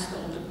that high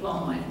school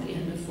diploma at the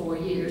end of 4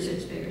 years.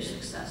 It's very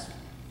successful.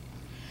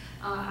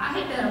 I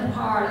had been a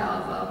part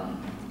of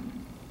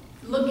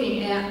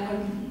looking at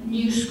a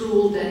new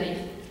school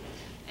day.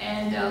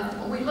 And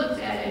when we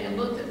looked at it and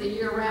looked at the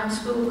year-round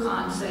school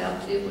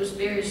concept, it was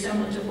very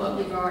similar to what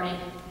we've already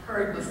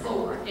heard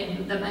before.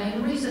 And the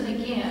main reason,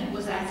 again,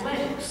 was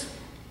athletics.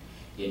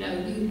 You know,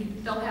 you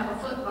don't have a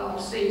football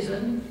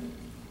season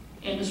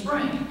in the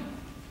spring.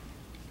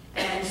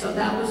 And so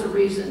that was the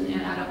reason,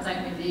 and I don't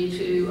think we need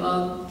to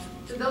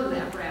go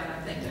that route.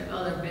 I think there are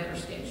other better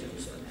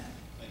schedules for that.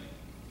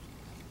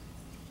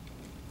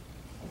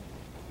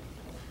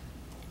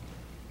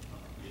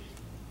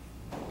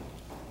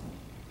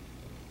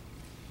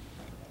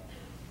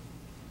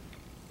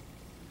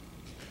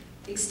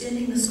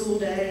 Extending the school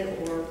day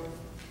or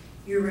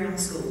year-round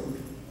school,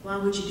 why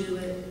would you do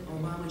it or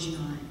why would you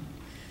not?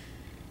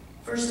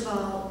 First of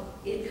all,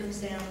 it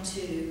comes down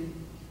to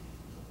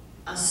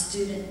a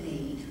student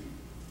need,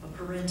 a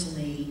parental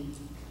need,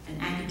 an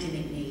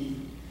academic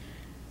need.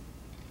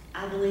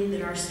 I believe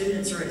that our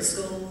students are at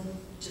school,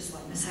 just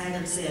like Ms.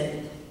 Haggard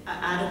said.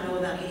 I don't know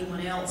about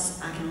anyone else.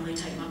 I can only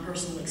take my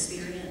personal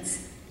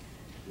experience.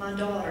 My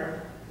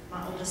daughter,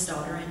 my oldest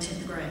daughter in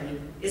 10th grade,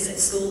 is at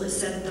school at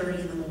 7:30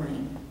 in the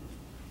morning.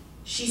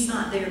 She's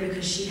not there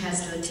because she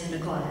has to attend a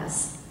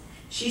class.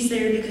 She's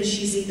there because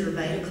she's either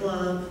beta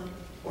club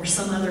or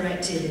some other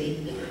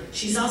activity.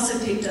 She's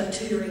also picked up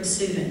tutoring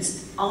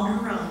students on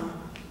her own,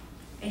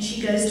 and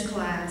she goes to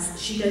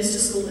class. She goes to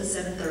school at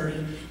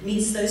 7:30,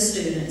 meets those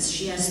students.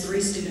 She has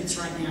 3 students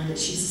right now that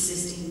she's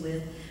assisting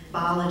with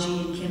biology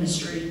and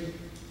chemistry,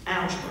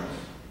 algebra.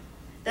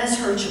 That's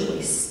her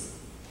choice.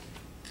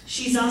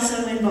 She's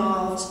also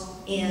involved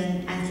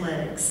in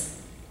athletics.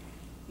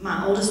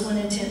 My oldest one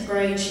in 10th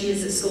grade, she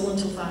is at school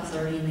until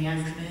 5:30 in the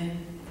afternoon,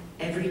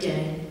 every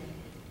day.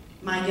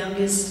 My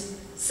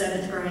youngest,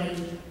 7th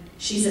grade,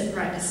 she's at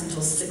practice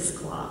until 6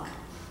 o'clock.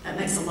 That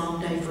makes a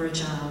long day for a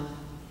child.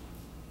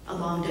 A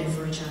long day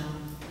for a child.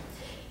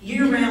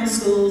 Year-round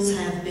schools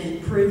have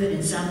been proven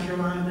in South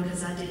Carolina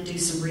because I did do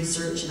some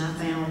research and I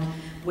found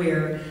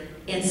where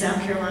in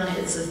South Carolina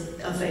it's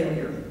a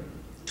failure.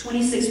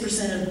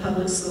 26% of the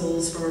public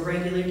schools for a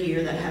regular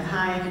year that have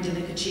high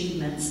academic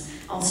achievements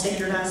on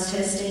standardized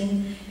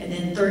testing, and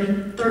then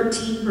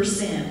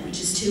 13%,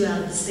 which is 2 out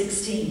of the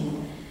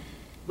 16,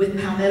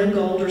 with Palmetto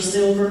Gold or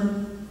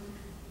Silver.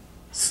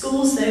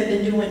 Schools that have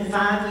been doing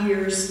 5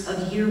 years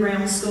of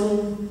year-round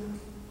school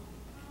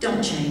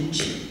don't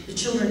change. The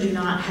children do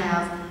not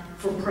have,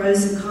 for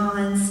pros and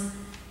cons,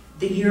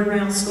 the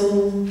year-round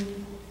school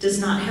does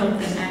not help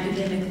them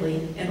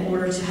academically in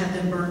order to have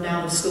them burned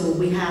out of school.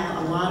 We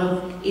have a lot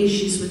of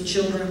issues with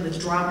children with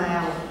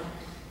dropout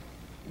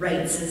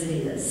rates as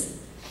it is.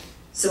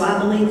 So I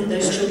believe that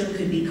those children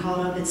could be caught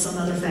up in some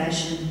other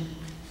fashion.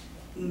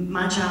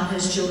 My child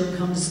has children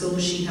come to school,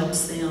 she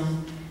helps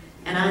them.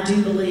 And I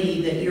do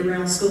believe that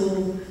year-round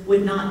school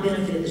would not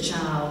benefit the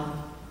child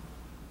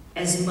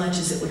as much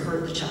as it would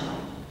hurt the child.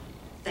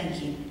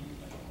 Thank you.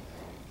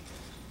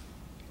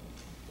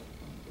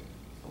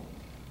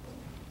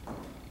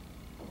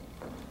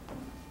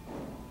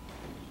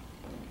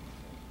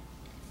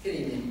 Good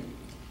evening.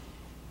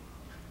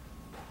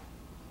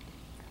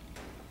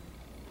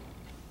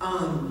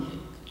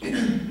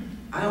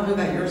 I don't know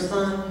about your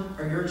son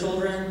or your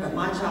children, but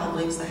my child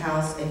leaves the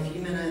house a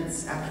few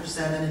minutes after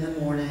 7 in the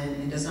morning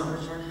and does not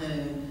return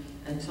home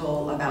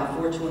until about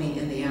 4:20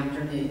 in the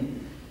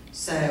afternoon.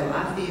 So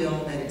I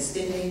feel that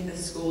extending the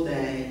school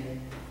day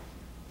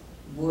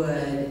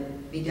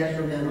would be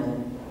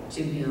detrimental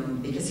to him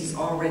because he's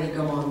already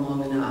gone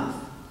long enough.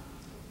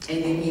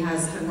 And then he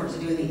has homework to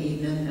do in the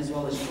evening as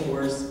well as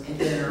chores and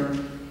dinner.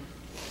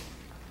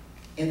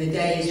 And the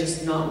day is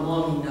just not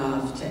long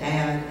enough to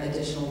add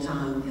additional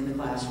time in the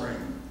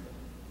classroom.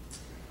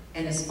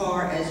 And as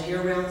far as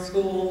year-round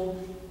school,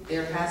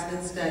 there has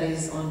been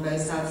studies on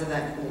both sides of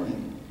that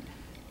coin.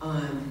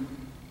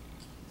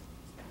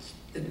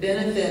 The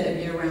benefit of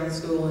year-round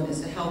schooling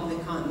is to help the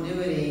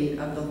continuity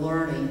of the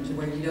learning to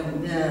where you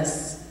don't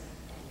miss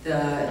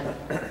the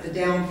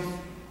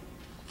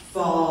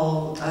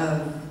downfall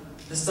of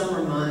the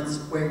summer months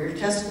where your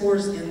test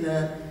scores in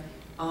the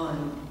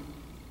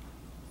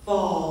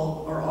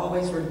fall are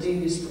always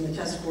reduced from the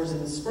test scores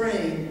in the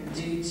spring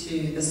due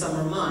to the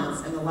summer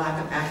months and the lack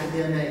of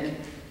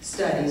academic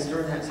studies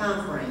during that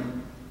time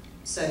frame.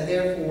 So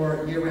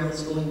therefore, year-round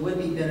schooling would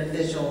be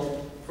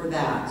beneficial for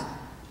that.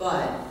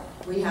 But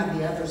we have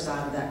the other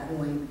side of that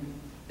coin.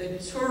 The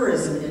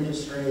tourism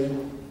industry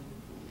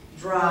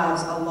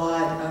drives a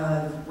lot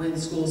of when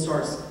school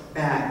starts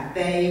back.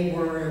 They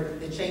were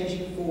the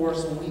changing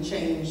force when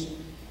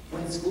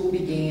school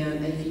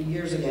began a few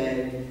years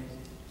ago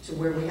to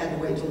where we had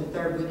to wait till the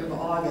 3rd week of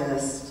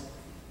August,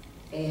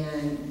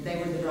 and they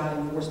were the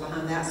driving force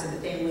behind that so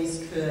that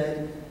families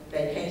could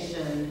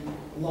vacation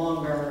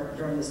longer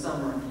during the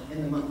summer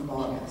in the month of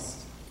August.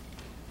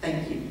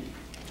 Thank you.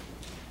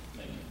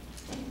 Thank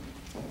you.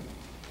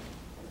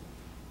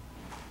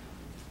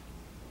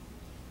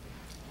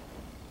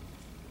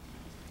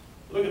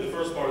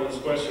 first part of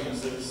this question, it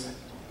says,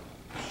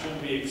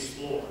 should we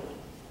explore?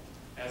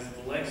 As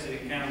the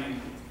Lexington County,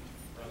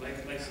 or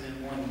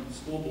Lexington One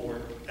School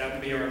Board, that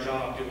would be our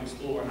job to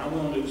explore. And I'm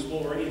willing to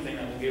explore anything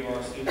that will give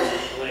our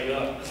students a leg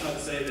up. That's not to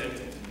say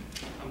that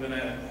I'm going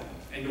to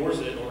endorse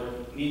it or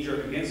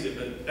knee-jerk against it,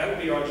 but that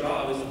would be our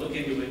job, is to look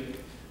into it,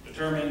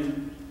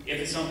 determine if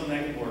it's something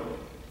that could work,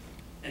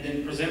 and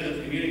then present to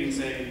the community and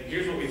say,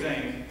 here's what we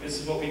think, this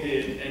is what we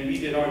did, and we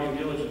did our due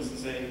diligence and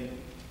say,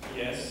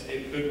 yes,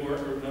 it could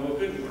work, or no, it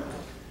couldn't work.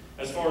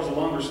 As far as a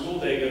longer school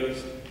day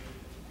goes,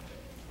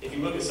 if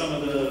you look at some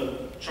of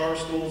the charter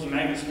schools and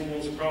magnet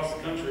schools across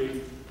the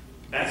country,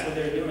 that's what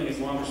they're doing, is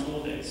longer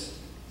school days.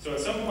 So at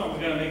some point,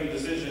 we've got to make a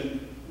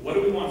decision, what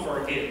do we want for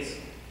our kids?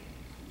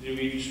 Do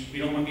we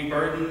don't want to be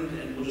burdened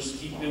and we'll just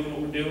keep doing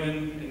what we're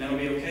doing and that'll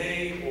be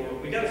okay? Or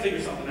we got to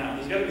figure something out.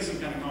 There's got to be some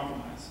kind of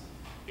compromise.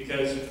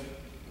 Because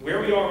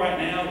where we are right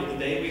now with the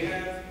day we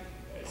have,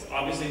 it's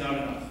obviously not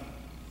enough.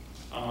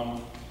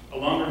 A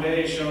longer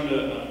day is shown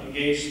to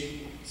engage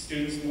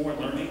students more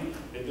in learning.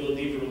 They build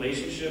deeper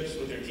relationships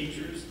with their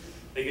teachers.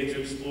 They get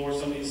to explore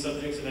some of these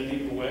subjects in a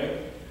deeper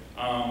way.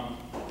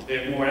 They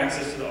have more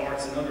access to the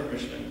arts and other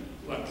enrichment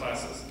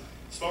classes.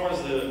 As far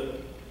as the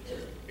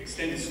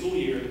extended school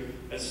year,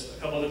 as a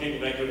couple other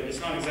people echoed, it's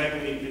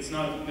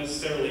not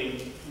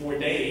necessarily more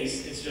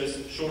days, it's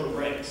just shorter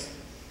breaks.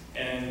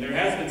 And there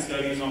has been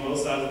studies on both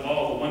sides of the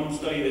ball. The one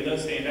study that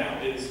does stand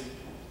out is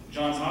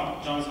Johns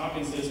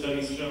Hopkins did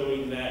studies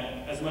showing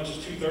that as much as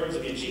 2/3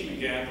 of the achievement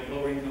gap of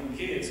lower income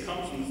kids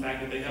comes from the fact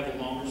that they have a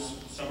longer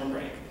summer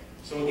break.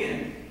 So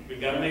again,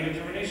 we've got to make a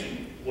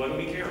determination. What do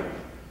we care about?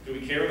 Do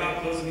we care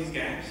about closing these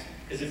gaps?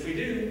 Because if we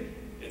do,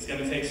 it's going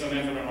to take some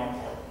effort on our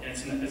part. And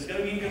it's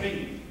going to be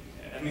inconvenient.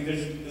 I mean,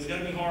 there's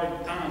going to be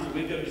hard times when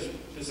we've got to just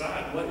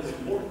decide what is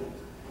important.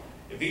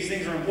 If these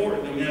things are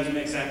important, then we have to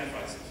make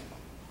sacrifices.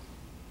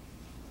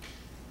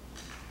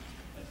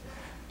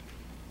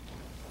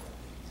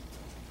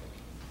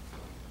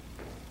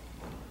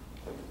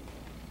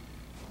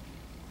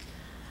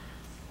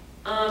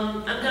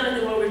 I'm going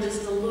to go over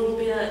just a little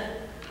bit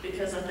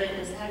because I think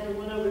Ms. Hagler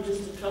went over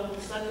just a couple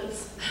of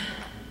seconds.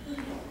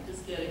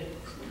 Just kidding.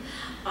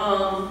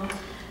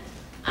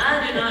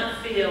 I do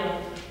not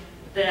feel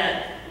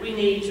that we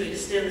need to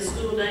extend the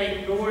school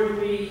day, nor do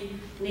we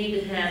need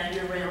to have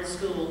year-round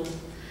school.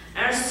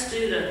 Our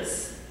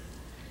students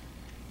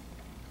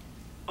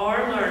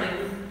are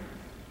learning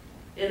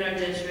in our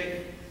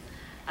district.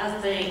 I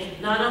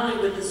think not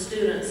only with the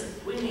students,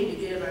 we need to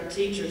give our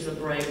teachers a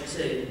break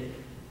too.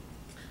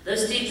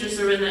 Those teachers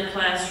are in that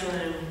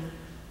classroom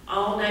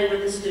all day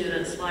with the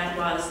students.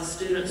 Likewise, the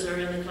students are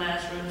in the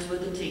classrooms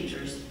with the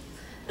teachers.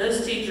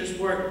 Those teachers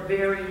work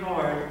very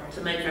hard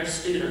to make our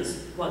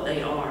students what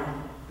they are,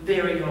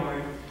 very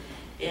hard.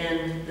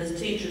 And the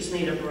teachers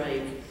need a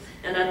break.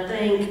 And I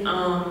think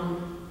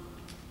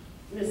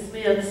Ms.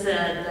 Smith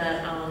said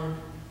that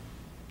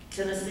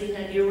Tennessee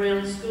had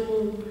year-round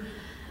school,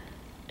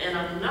 and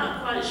I'm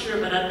not quite sure,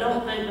 but I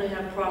don't think they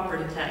have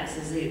property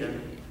taxes either.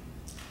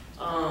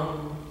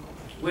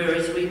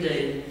 Whereas we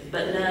do.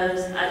 But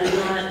no, I do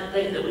not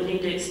think that we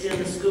need to extend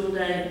the school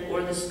day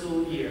or the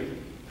school year.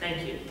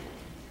 Thank you.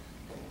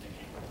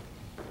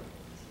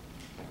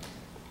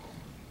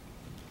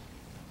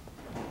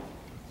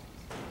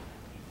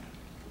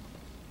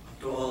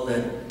 To all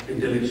that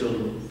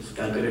intellectual,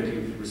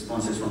 calculative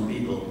responses from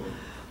people,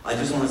 I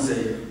just want to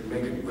say,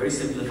 make it very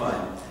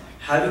simplified.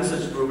 Having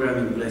such a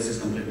program in place is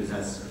complete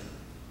disaster.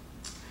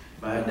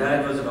 My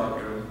dad was a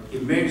doctor. He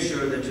made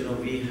sure that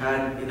we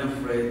had enough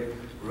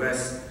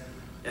rest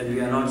and we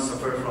are not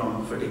suffer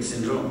from fatigue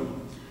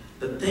syndrome.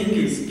 The thing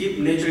is, keep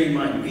nature in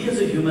mind. We as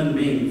a human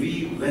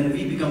being, when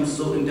we become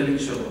so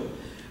intellectual,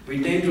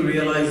 we tend to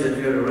realize that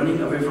we are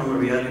running away from a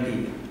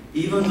reality,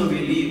 even though we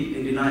live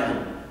in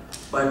denial.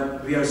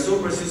 But we are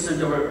so persistent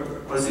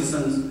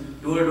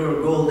toward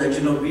our goal that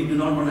we do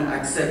not want to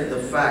accept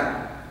the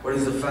fact. What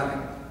is the fact?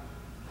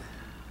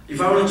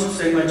 If I want to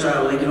send my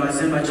child, I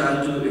send my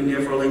child to India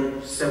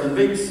for 7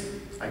 weeks,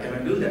 I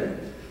cannot do that.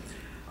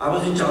 I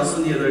was in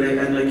Charleston the other day,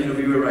 and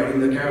we were riding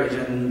the carriage,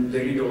 and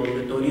lady told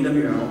that Tony the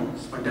Mule,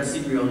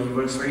 fantastic mule, he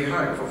works very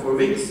hard for 4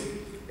 weeks.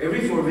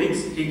 Every 4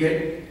 weeks, he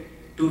gets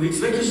 2 weeks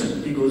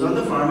vacation. He goes on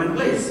the farm and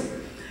plays.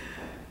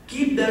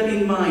 Keep that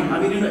in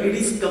mind. It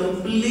is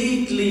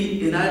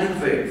completely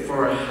inadequate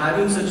for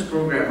having such a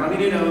program.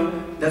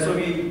 That's what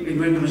we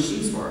invent the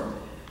machines for.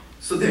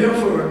 So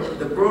therefore,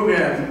 the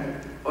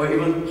program, or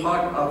even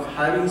thought of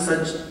having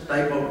such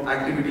type of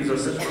activities or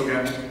such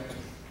program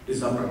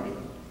is not practical.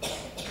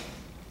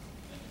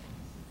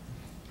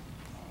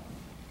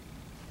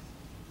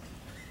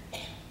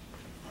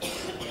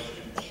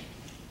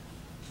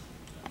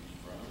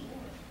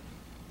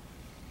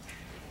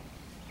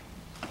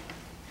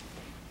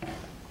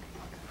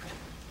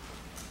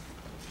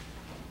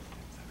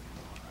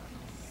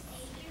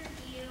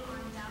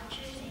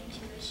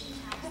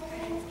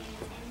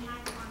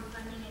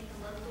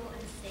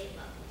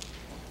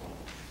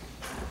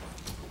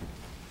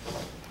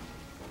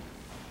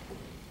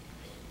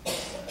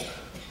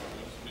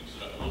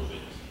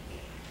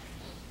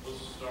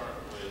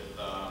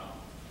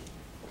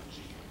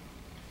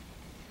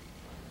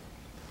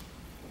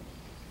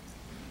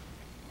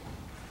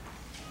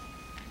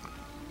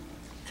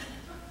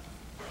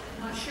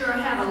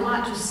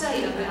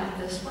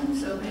 this one,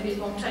 so maybe it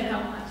won't take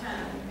all my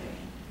time.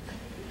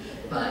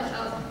 But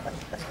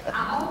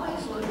I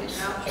always look at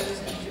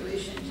vouchers and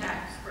tuition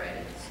tax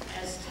credits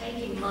as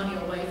taking money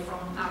away from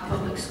our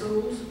public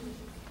schools.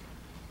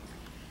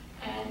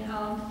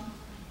 And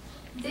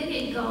then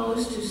it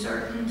goes to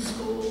certain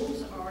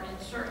schools or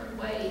in certain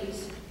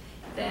ways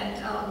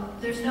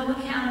that there's no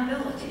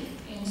accountability.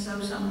 And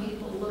so some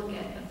people look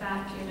at the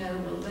fact,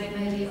 well, they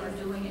maybe are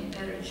doing a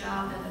better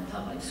job in the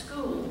public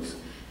schools,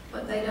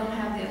 but they don't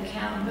have the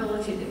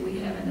accountability that we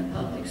have in the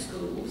public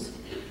schools.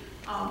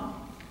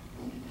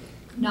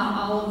 Not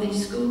all of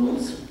these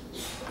schools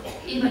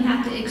even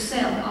have to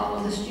accept all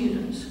of the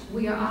students.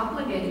 We are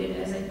obligated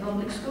as a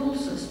public school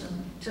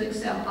system to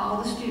accept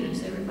all the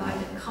students, everybody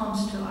that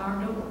comes to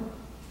our door.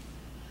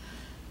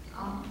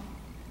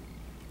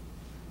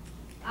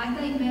 I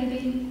think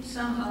maybe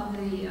some of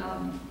the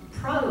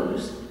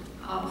pros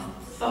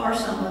for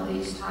some of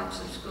these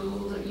types of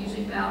schools are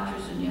using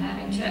vouchers and you're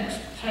having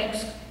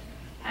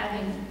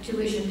having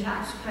tuition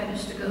tax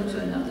credits to go to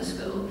another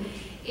school,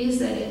 is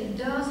that it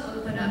does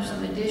open up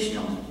some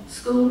additional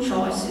school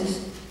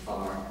choices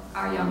for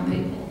our young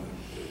people.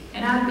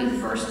 And I'd be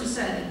the first to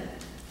say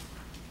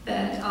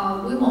that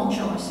we want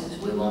choices,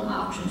 we want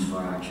options for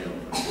our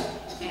children.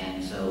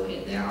 And so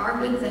there are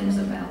good things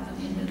about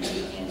them in that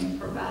we can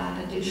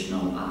provide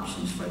additional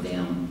options for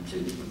them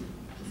to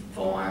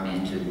perform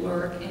and to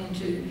work and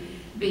to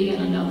be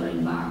in another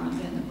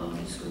environment than the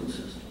public school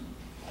system.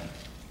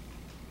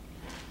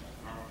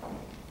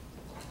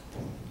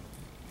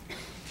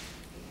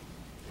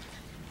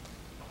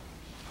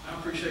 I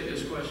appreciate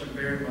this question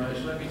very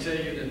much. Let me tell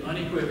you that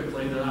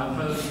unequivocally that I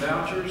oppose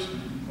vouchers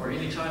or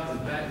any type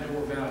of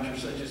backdoor voucher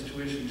such as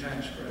tuition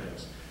tax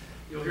credits.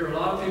 You'll hear a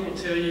lot of people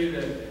tell you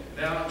that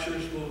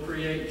vouchers will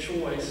create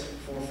choice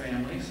for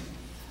families.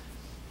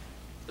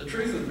 The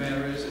truth of the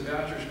matter is that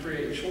vouchers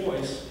create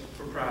choice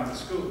for private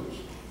schools.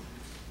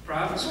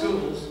 Private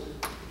schools,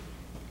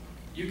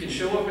 you can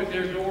show up at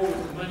their door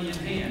with the money in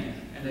hand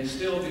and they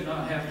still do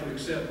not have to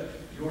accept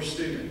your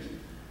student.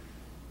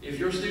 If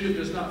your student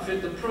does not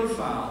fit the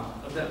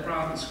profile of that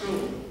private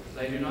school,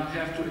 they do not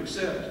have to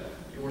accept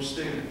your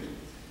student.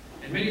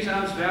 And many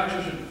times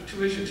vouchers and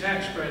tuition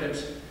tax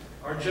credits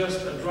are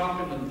just a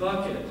drop in the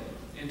bucket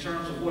in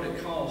terms of what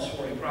it costs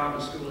for a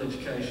private school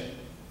education.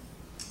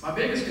 My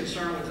biggest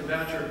concern with the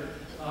voucher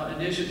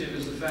initiative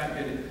is the fact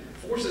that it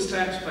forces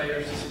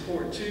taxpayers to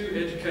support two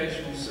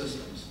educational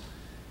systems.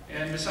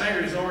 And Ms.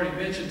 Hager has already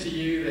mentioned to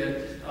you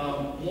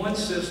that one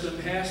system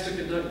has to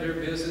conduct their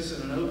business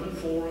in an open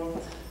forum.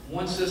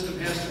 One system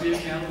has to be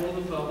accountable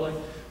to the public.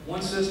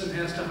 One system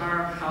has to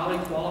hire highly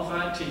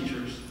qualified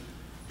teachers.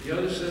 The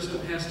other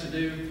system has to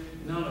do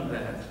none of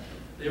that.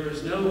 There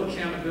is no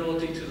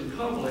accountability to the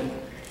public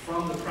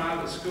from the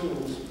private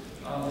schools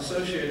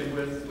associated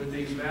with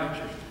these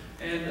vouchers.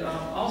 And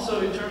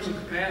also in terms of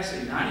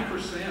capacity,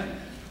 90%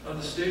 of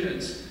the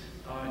students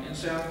in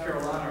South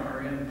Carolina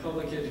are in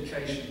public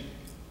education.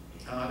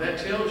 That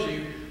tells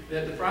you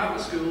that the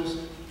private schools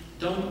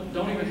don't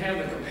even have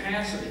the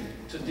capacity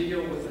to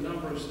deal with the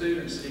number of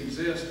students that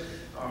exist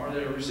or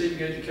that are receiving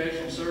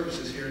educational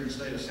services here in the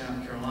state of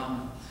South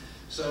Carolina.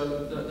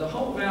 So the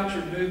whole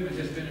voucher movement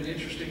has been an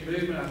interesting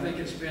movement. I think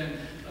it's been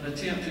an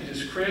attempt to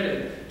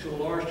discredit to a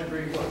large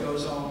degree what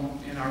goes on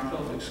in our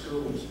public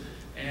schools.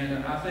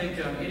 And I think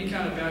any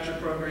kind of voucher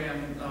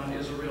program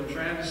is a real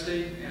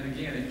travesty. And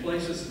again, it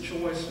places the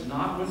choice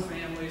not with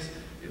families,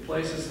 it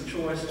places the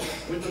choice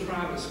with the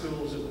private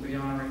schools that will be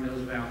honoring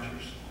those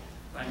vouchers.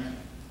 Thank you.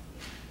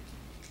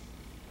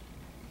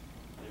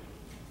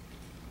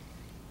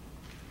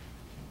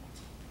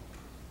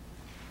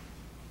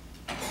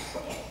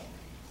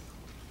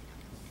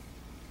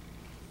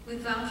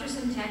 With vouchers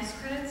and tax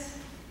credits,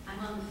 I'm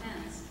on the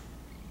fence.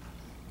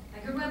 I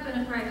grew up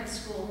in a private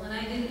school and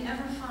I didn't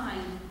ever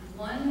find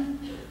one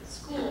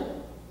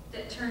school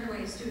that turned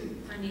away a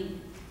student for need.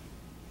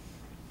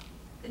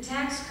 The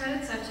tax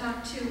credits, I've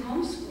talked to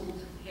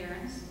homeschooled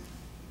parents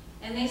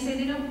and they say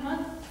they don't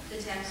want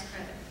the tax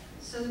credit,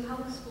 so the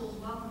public school is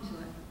welcome to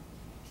it.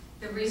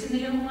 The reason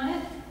they don't want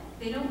it,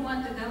 they don't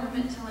want the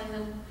government telling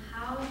them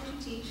how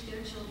to teach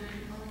their children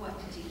or what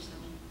to teach them.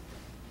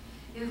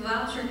 If a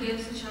voucher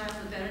gives a child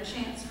a better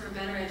chance for a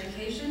better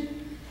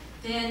education,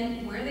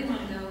 then where they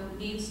want to go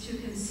needs to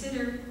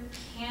consider,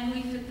 can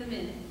we fit them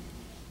in?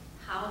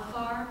 How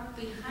far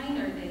behind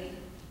are they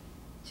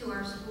to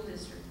our school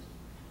district?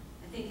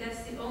 I think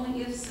that's the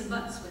only ifs and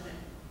buts with it.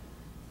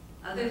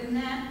 Other than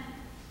that,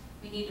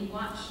 we need to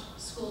watch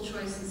school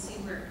choice and see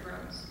where it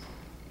grows.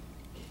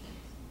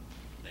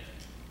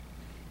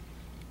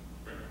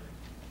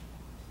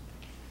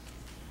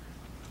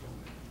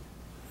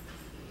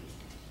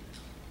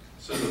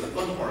 So the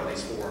fun part of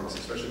these forums,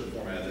 especially the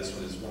format of this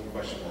one, is one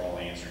question we're all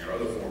answering. Our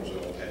other forums we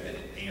all have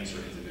to answer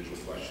individual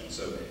questions.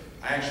 So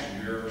I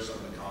actually mirror some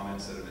of the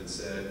comments that have been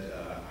said.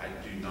 I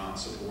do not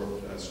support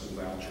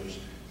school vouchers.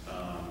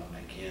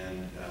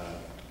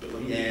 But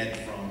let me add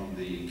from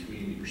the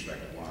community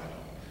perspective why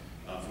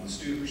I don't. From the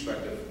student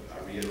perspective,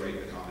 I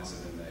reiterate the comments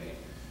that have been made.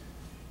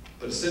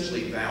 But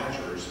essentially,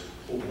 vouchers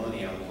pull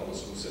money out of the public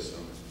school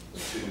system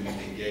to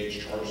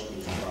engage charter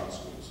schools and private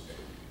schools.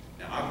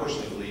 Now, I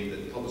personally believe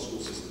that the public school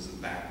system is the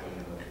backbone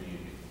of our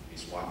community.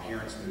 It's why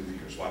parents move here.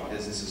 It's why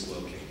businesses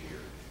locate here.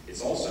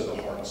 It's also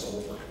the heart and soul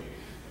of our community.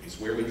 It's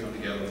where we come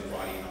together on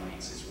Friday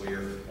nights. It's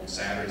where on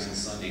Saturdays and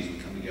Sundays we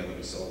come together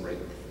to celebrate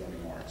the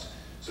performing arts.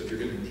 So if you're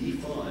going to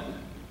defund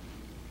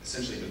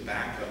essentially the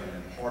backbone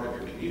and heart of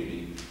your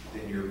community,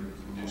 then you're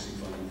reducing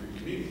funding for your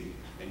community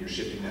and you're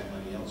shifting that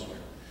money elsewhere.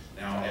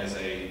 Now, as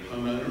a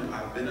homeowner,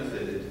 I've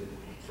benefited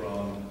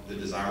from the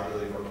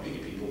desirability of our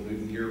community. People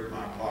moving here,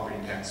 my property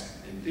tax,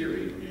 in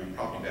theory,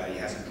 property value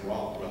hasn't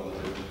dropped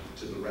relative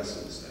to the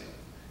rest of the state.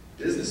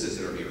 Businesses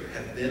that are here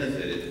have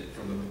benefited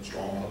from the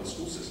strong public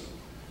school system.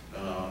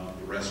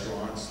 The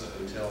restaurants, the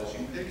hotels,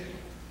 you pick it.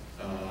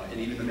 And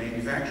even the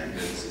manufacturing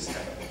businesses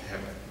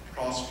have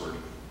prospered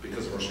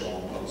because of our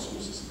strong public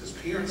school system. Because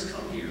parents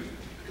come here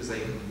because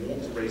they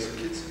want to raise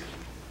their kids here.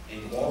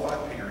 And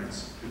qualified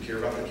parents who care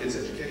about their kids'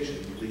 education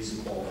leads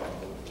to qualified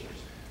workforce.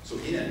 So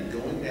again,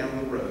 going down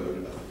the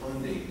road of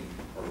funding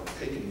or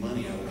taking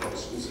money out of the public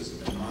school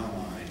system, in my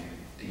mind,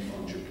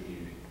 defunds your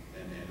community.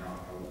 And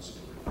I won't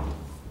support it.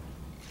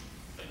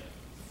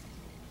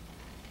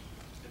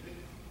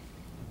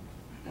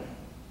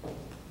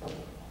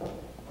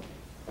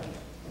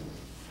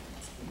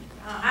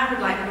 I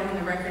would like to go on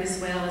the record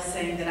as well as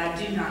saying that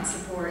I do not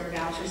support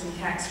vouchers and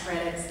tax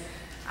credits.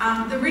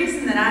 The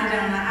reason that I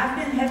don't, I've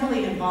been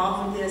heavily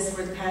involved with this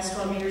for the past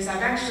 12 years.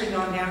 I've actually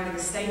gone down to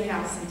the State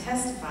House and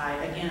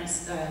testified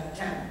against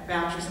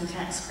vouchers and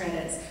tax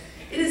credits.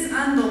 It is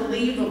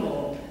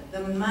unbelievable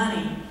the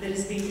money that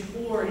is being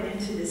poured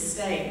into this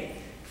state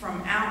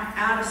from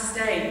out of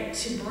state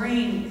to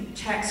bring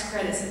tax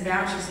credits and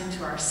vouchers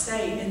into our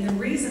state. And the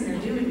reason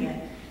they're doing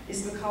it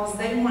is because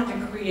they want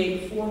to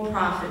create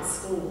for-profit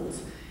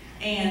schools.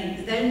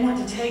 And they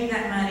want to take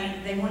that money,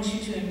 they want you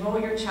to enroll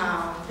your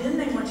child, then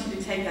they want you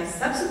to take a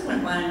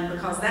subsequent loan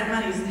because that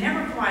money is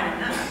never quite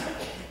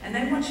enough. And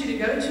they want you to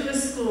go to a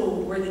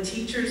school where the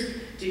teachers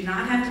do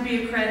not have to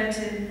be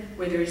accredited,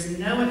 where there's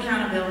no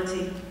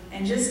accountability,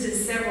 and just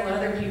as several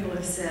other people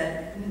have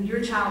said,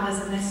 your child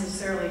doesn't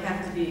necessarily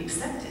have to be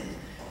accepted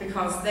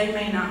because they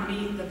may not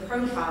meet the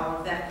profile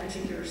of that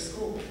particular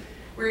school.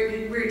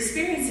 We're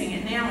experiencing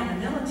it now in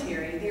the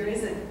military. There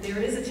is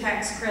a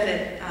tax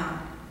credit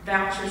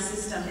voucher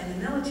system in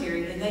the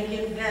military, and they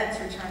give vets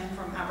returning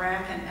from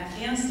Iraq and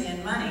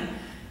Afghanistan money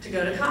to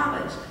go to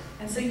college.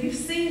 And so you've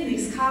seen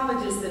these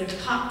colleges that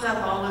have popped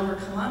up all over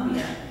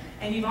Columbia,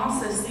 and you've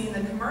also seen the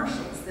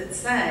commercials that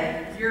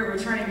say, if you're a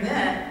returning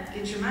vet,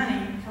 get your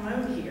money, come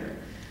over here.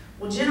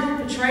 Well, General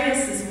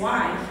Petraeus'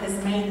 wife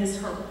has made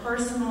this her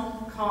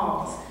personal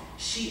cause.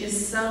 She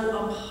is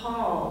so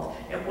appalled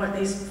at what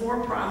these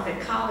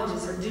for-profit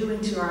colleges are doing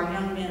to our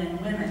young men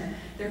and women.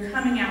 They're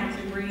coming out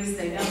with degrees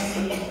they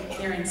don't need.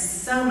 They're in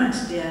so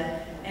much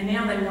debt, and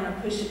now they want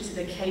to push it to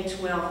the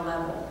K-12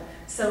 level.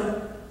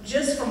 So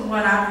just from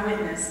what I've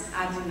witnessed,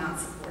 I do not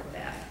support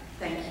that.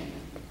 Thank you.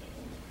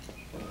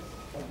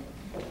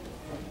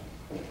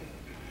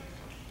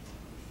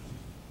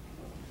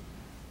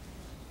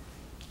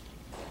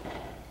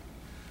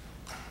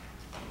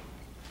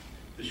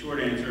 The short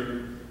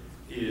answer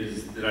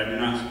is that I do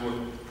not support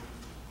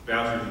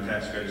vouchers and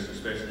tax credits,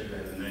 especially if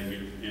it has a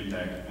negative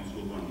impact on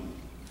school funding.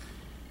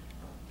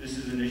 This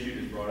is an issue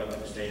that's brought up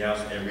at the State House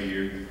every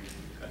year.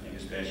 I think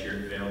this past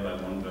year it failed by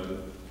one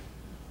vote.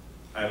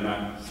 I have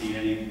not seen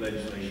any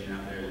legislation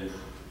out there that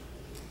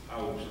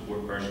I would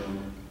support personally.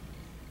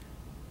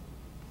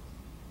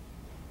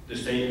 The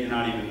state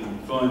cannot even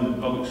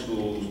fund public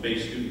schools'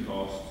 base student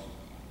costs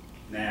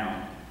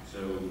now,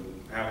 so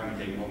how can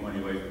we take more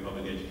money away from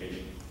public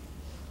education?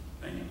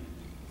 Thank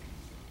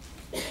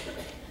you.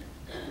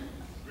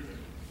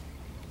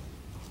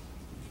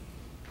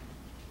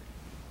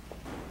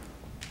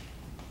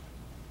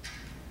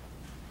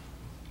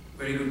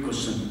 Very good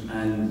question,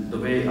 and the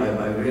way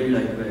I really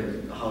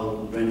like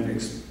how Brent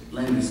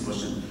explained this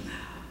question.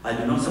 I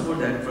do not support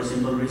that for a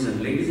simple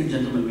reason. Ladies and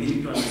gentlemen, we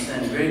need to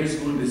understand we're in a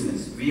school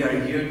business. We are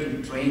here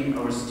to train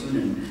our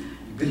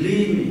student.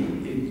 Believe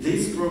me, if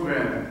this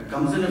program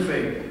comes in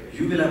effect,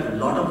 you will have a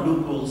lot of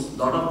loopholes,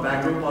 lot of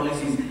backdoor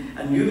policies,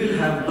 and you will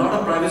have a lot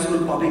of private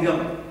schools popping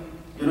up.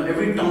 You know,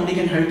 every Tom, Dick,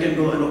 and Harry can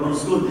go and open a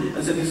school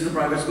and say this is a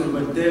private school,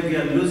 but there we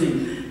are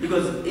losing.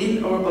 Because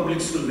in our public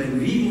school, when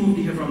we moved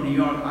here from New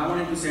York, I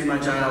wanted to send my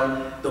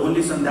child, the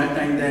only son that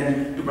time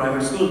then, to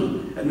private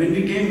school. And when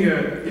we came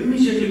here,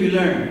 immediately we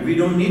learned we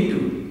don't need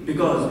to,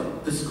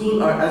 because the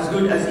schools are as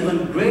good as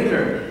even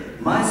greater.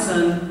 My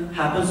son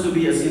happens to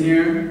be a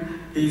senior.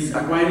 He's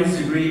acquiring his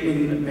degree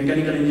in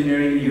mechanical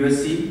engineering in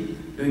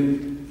USC,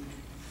 doing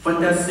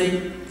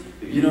fantastic.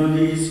 You know,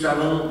 he's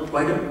traveled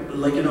quite a,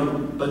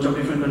 bunch of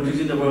different countries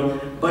in the world.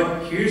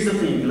 But here's the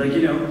thing,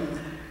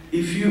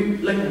 if you,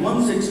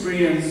 one's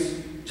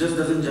experience just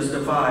doesn't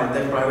justify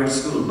that private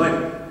school,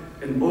 but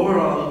in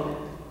overall,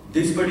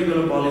 this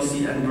particular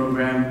policy and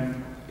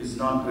program is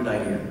not a good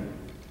idea.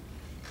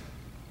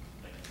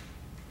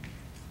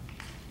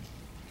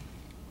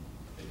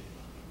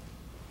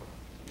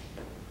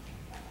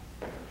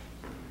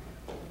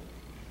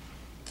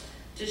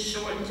 just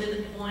short and to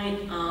the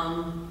point,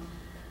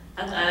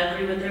 I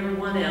agree with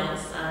everyone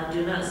else. I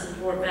do not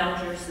support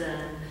vouchers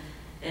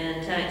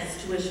and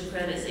tax tuition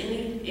credits,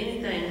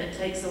 anything that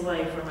takes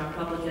away from our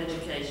public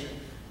education,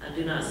 I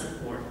do not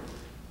support.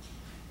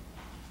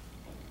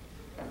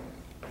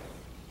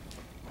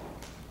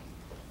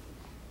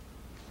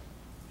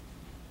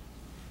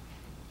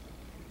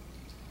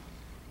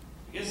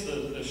 I guess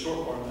the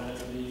short part of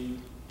that would be,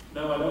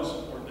 no, I don't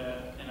support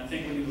that. And I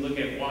think we need to look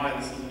at why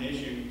this is an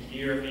issue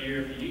year after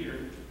year after year.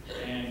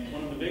 And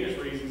one of the biggest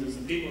reasons is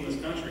the people in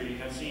this country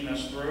have seen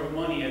us throw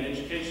money at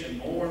education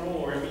more and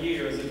more every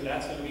year as if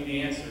that's going to be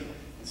the answer.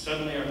 And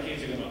suddenly our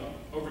kids are going to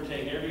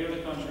overtake every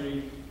other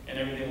country and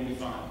everything will be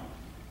fine.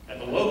 At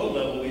the local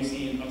level, we've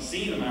seen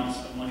obscene amounts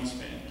of money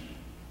spent.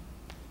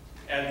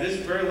 At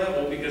this very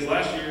level, because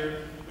last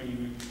year, when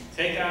you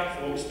take out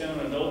for what we spent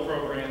on adult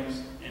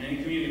programs and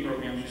any community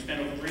programs, we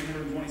spent over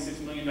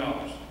 $326 million.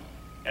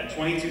 At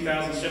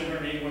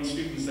 22,781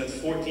 students, that's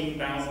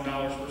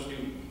 $14,000 per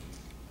student.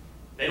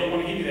 They don't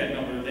want to give you that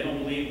number. They don't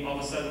believe all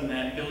of a sudden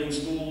that building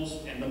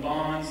schools and the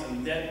bonds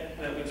and the debt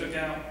that we took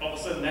out, all of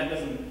a sudden that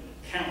doesn't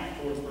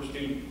count towards per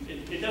student.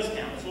 It does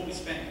count. That's what we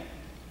spent.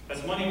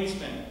 That's money we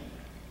spent.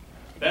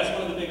 That's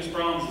one of the biggest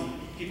problems is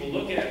people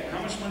look at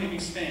how much money we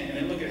spent and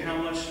then look at how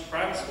much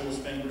private schools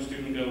spend per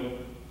student and go,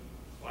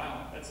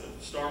 wow, that's a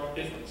stark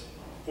difference.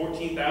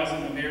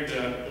 $14,000 compared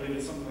to, I believe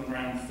it's something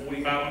around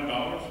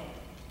 $4,500.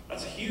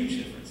 That's a huge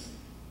difference.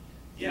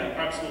 Yeah,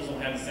 private schools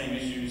don't have the same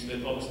issues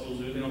that public schools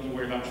do. They don't have to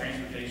worry about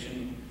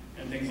transportation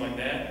and things like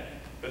that.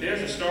 But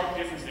there's a stark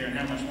difference there in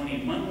how much money.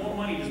 And more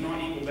money does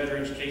not equal better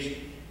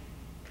education.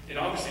 It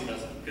obviously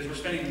doesn't, because we're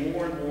spending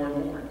more and more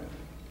and more.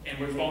 And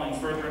we're falling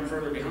further and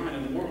further behind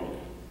in the world.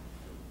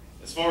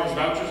 As far as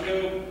vouchers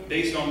go,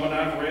 based on what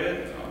I've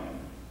read,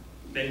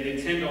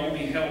 they tend to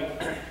only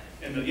help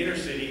in the inner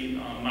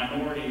city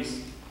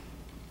minorities.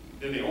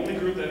 They're the only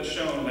group that's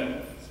shown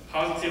that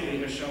positively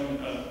has shown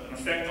an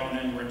effect on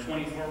them where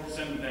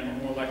 24% of them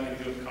are more likely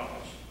to go to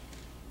college.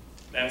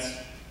 That's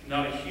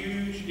not a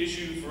huge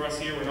issue for us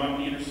here. We're not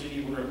in the inner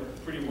city. We're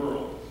pretty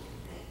rural.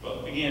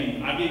 But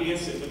again, I'd be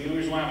against it, but the only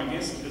reason why I'm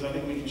against it is because I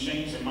think we can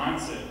change the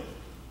mindset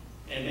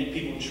and make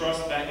people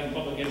trust back in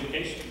public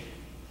education.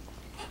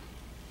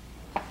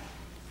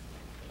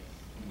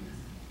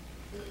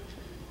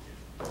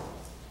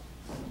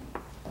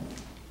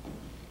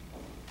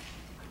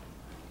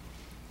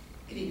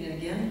 Good evening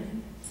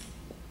again.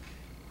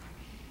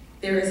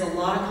 There is a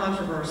lot of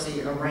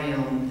controversy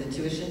around the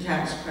tuition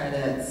tax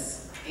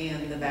credits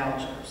and the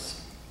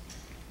vouchers.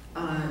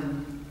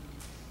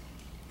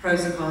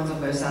 Pros and cons on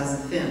both sides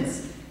of the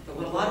fence. But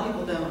what a lot of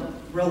people don't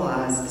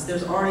realize is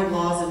there's already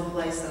laws in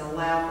place that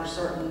allow for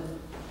certain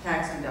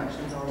tax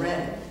deductions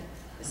already,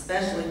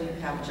 especially if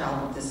you have a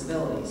child with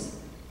disabilities.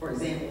 For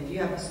example, if you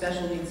have a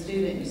special needs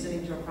student, you're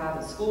sending to a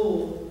private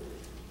school,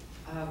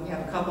 we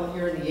have a couple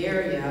here in the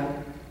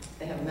area,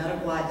 they have a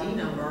medical ID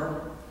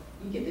number,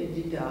 you get to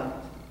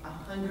deduct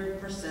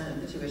 100%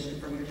 of the tuition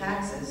from your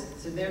taxes.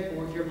 So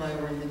therefore, if you're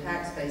lowering the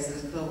tax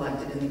basis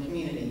collected in the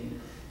community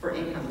for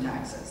income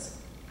taxes.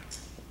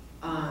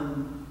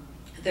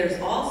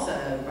 There's also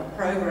a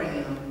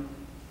program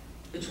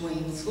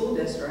between school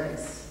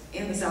districts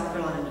and the South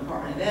Carolina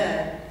Department of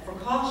Ed for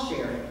cost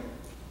sharing.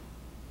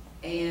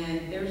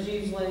 And there's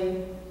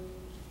usually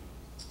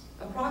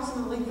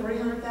approximately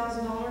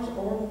 $300,000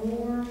 or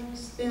more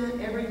spent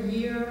every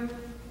year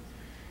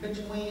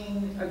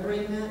between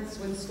agreements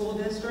with school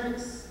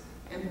districts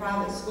and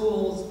private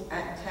schools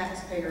at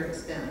taxpayer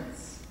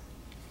expense.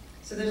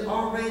 So there's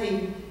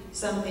already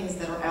some things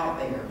that are out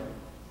there.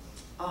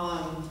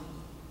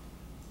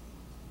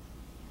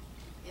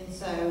 And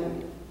so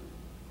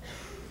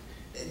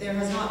there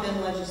has not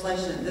been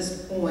legislation at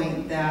this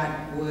point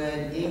that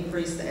would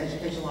increase the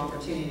educational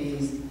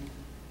opportunities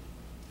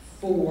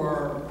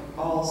for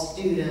all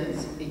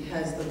students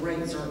because the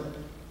rates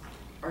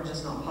are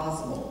just not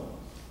possible.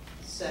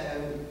 So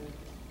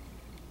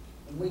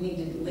we need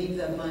to leave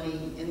the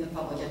money in the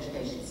public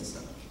education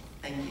system.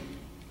 Thank you.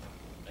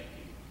 Thank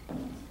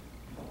you.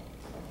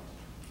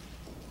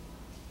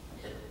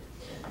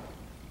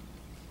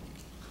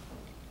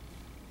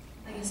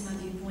 I guess my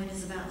viewpoint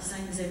is about the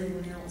same as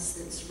everyone else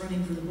that's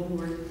running for the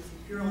board.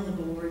 If you're on the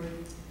board,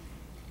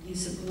 you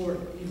support,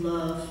 you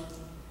love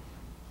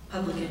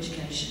public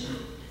education.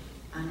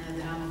 I know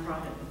that I'm a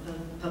product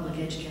of public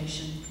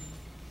education.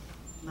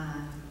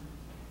 My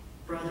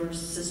brothers,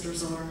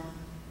 sisters are.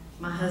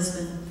 My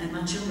husband and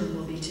my children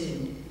will be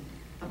too.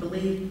 I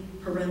believe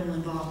parental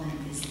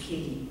involvement is the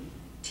key.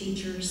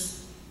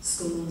 Teachers,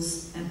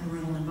 schools, and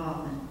parental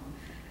involvement.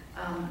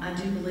 I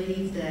do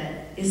believe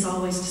that it's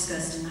always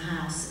discussed in the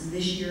House, and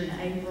this year in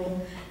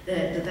April,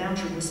 that the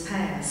voucher was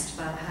passed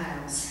by the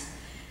House.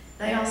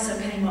 They also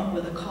came up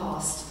with a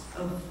cost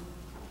of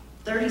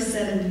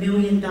 $37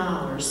 million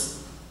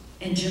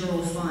in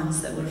general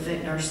funds that would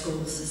affect our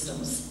school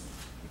systems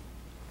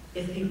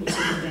if people took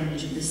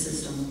advantage of this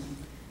system.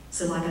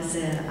 So like I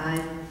said,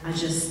 I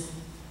just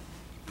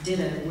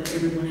ditto what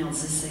everyone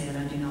else has said.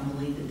 I do not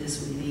believe that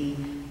this would be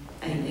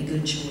a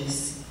good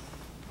choice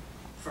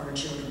for our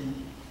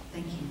children.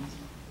 Thank you.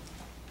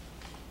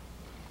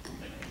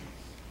 Thank you.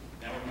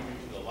 Now we're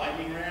moving to the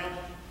lightning round.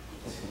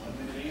 It's a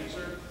 1 minute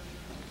answer.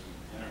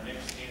 And our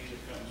next answer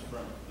comes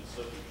from the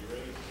subject you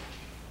raised.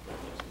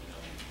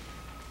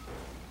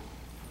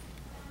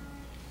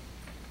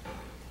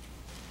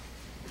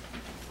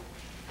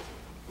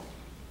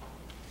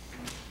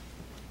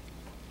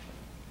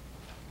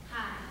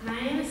 Hi, my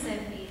name is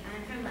Sophie.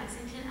 I'm from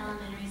Lexington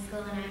Elementary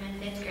School and I'm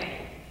in 5th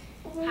grade.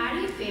 How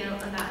do you feel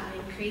about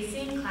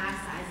increasing class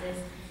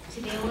sizes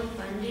to deal with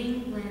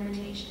funding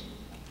limitations?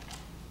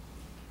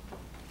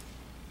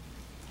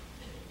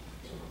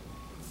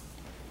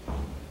 We're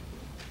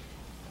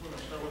going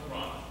to start with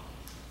Ron.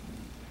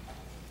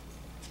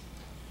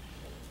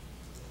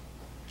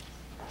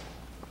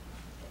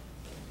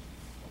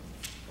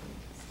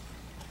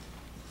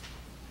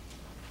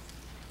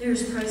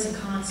 There's pros and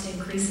cons to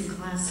increasing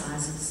class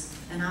sizes,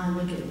 and I'll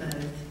look at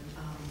both.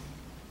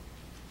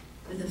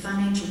 With the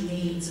financial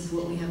needs of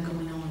what we have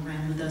going on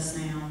around with us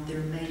now,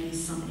 there may be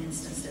some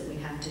instance that we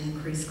have to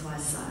increase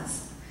class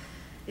size.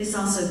 It's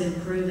also been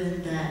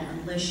proven that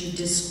unless you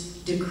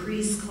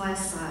decrease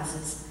class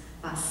sizes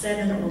by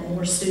 7 or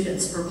more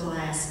students per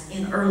class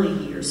in early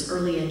years,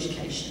 early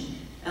education,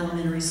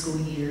 elementary school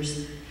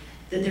years,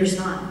 that there's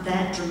not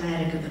that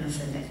dramatic of an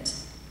effect.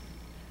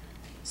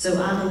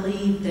 So I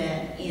believe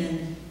that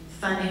in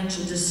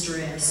financial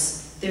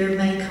distress, there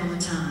may come a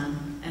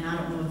time, and I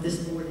don't know if this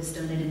board has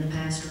done it in the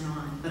past or not,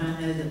 but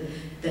I know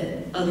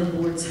that other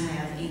boards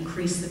have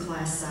increased the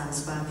class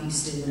size by a few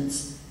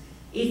students.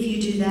 If you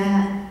do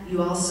that,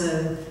 you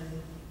also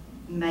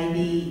may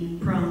be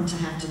prone to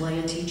have to lay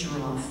a teacher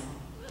off.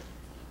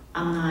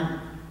 I'm not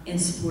in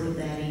support of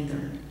that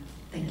either.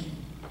 Thank you.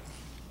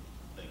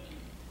 Thank you.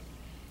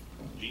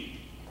 G.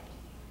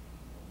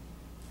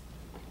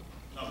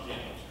 Oh,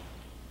 James.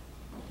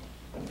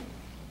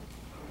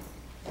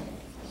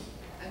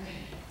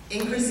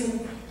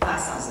 Increasing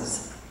class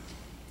sizes.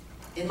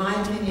 In my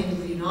opinion,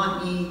 we do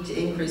not need to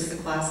increase the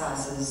class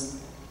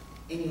sizes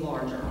any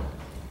larger.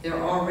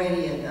 They're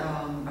already at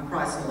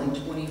approximately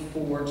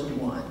 24 to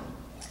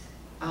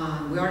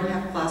 1. We already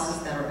have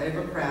classes that are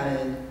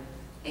overcrowded,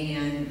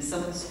 and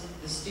some of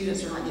the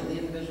students are not getting the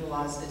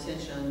individualized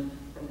attention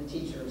from the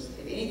teachers.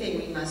 If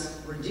anything, we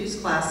must reduce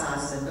class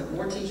sizes and put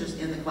more teachers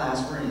in the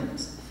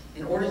classrooms.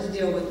 In order to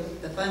deal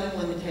with the funding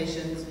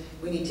limitations,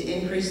 we need to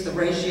increase the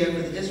ratio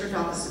for the district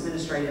office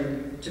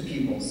administrator to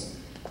pupils.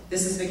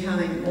 This is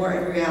becoming more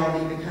a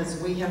reality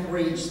because we have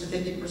reached the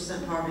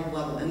 50% poverty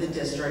level in the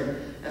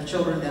district of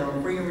children that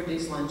are free and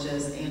reduced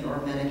lunches and are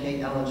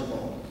Medicaid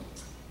eligible.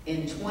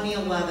 In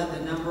 2011,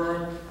 the number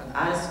of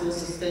out-of-school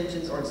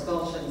suspensions or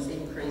expulsions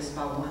increased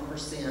by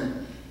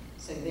 1%.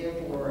 So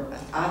therefore,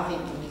 I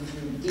think we need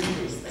to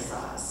decrease the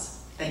size.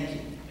 Thank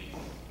you.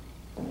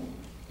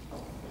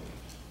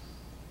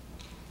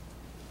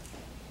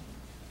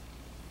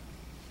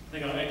 I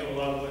think I'll echo a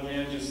lot of what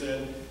Jan just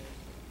said.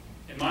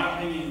 In my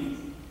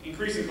opinion,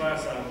 increasing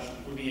class size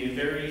would be a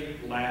very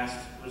last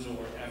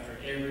resort after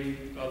every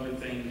other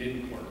thing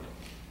didn't work.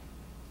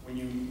 When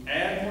you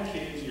add more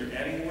kids, you're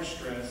adding more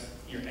stress,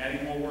 you're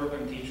adding more work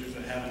on teachers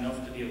that have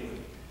enough to deal with.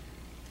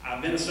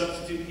 I've been a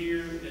substitute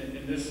here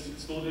in this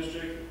school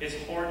district. It's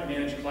hard to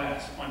manage a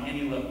class on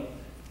any level.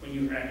 When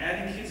you're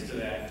adding kids to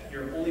that,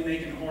 you're only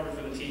making it harder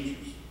for the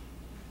teachers.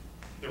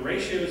 The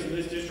ratios in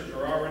this district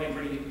are already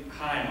pretty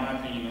high, in my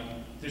opinion.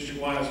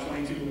 District-wide is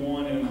 22 to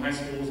 1, and in the high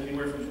schools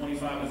anywhere from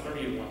 25 to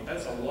 30 to 1.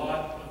 That's a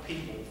lot of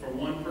people for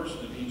one person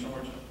to be in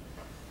charge of.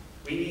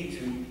 We need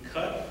to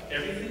cut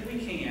everything we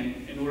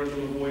can in order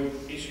to avoid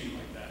issues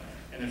like that.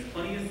 And there's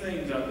plenty of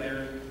things out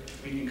there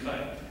we can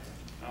cut.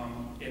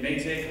 It may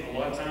take a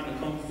lot of time to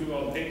come through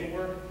all the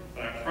paperwork,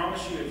 but I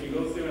promise you, if you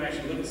go through and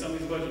actually look at some of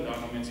these budget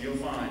documents, you'll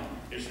find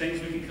there's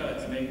things we can cut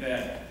to make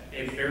that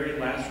a very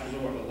last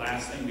resort. The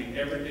last thing we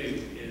ever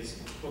do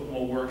is put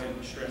more work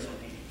and stress on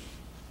teachers.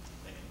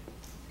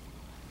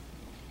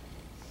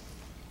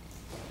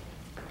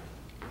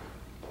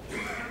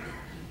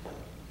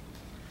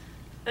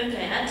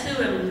 Okay, I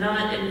too am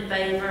not in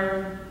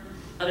favor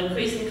of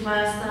increasing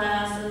class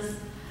sizes.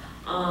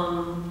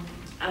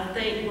 I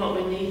think what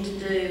we need to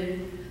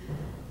do,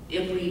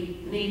 if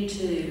we need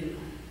to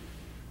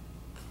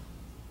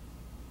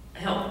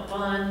help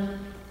fund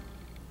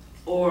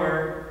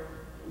or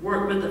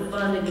work with the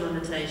funding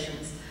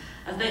limitations,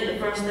 I think the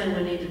first thing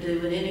we need to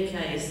do in any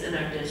case in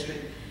our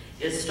district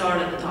is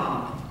start at the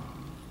top.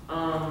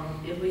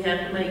 If we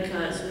have to make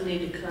cuts, we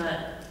need to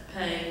cut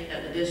pay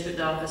at the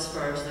district office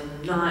first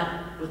and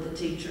not with the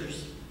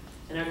teachers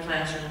in our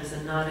classrooms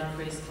and not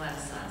increase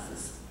class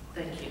sizes.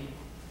 Thank you.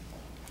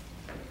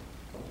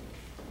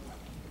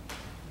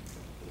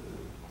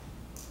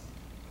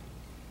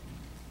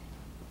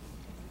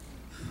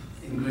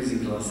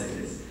 Increasing class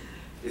sizes.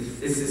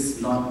 This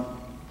is not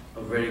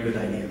a very good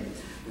idea.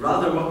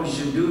 Rather, what we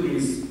should do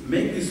is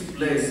make this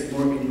place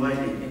more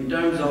inviting in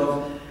terms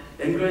of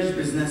encourage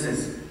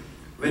businesses.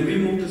 When we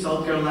moved to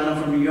South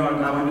Carolina from New York,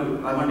 I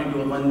wanted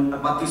to open a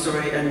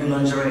patisserie and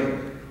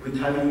boulangerie with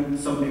having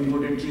some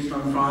imported cheese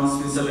from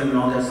France, Switzerland and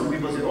all that. Some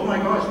people say, oh my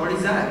gosh, what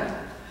is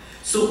that?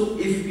 So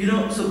if,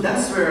 so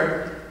that's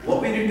where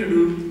what we need to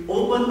do,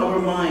 open our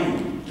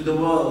mind to the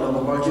world of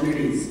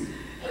opportunities.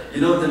 The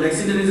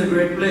Lexington is a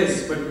great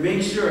place, but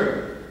make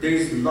sure there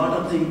is a lot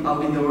of things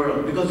out in the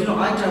world. Because,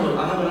 I travel,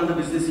 I have another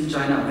business in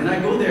China. When I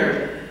go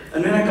there,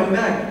 and when I come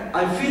back,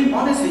 I feel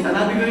honestly, and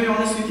I'll be very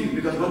honest with you,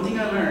 because one thing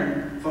I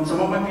learned from some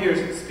of my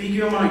peers, speak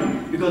your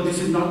mind, because this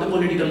is not the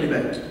political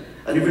debate.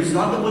 And if it's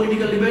not the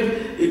political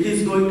debate, it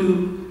is going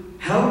to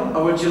help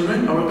our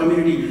children, our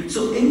community.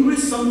 So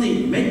increase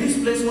something, make this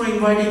place more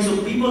inviting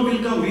so people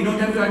will come. We don't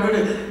have to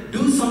advertise,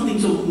 do something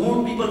so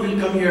more people will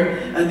come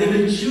here and they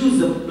will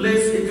choose a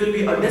place, it will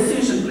be a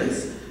destination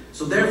place.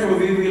 So therefore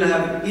we will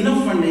have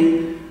enough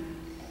funding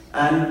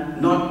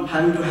and not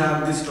having to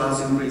have this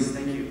class increase.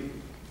 Thank you.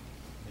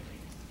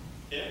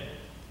 Yeah.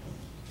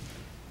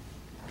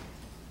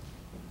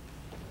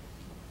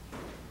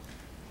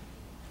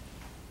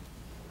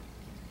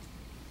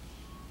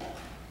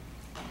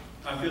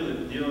 I feel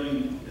that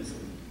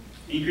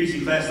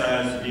increasing class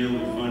size to deal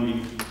with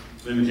funding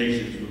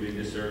limitations would be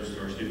a disservice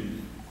to our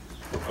students.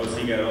 I would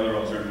seek out other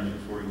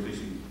alternatives before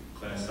increasing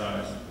class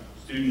size.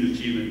 Student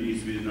achievement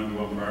needs to be the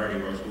 #1 priority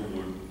of our school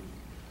board.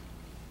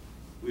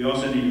 We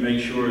also need to make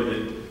sure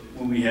that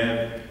when we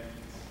have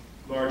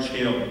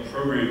large-scale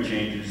program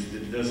changes,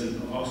 that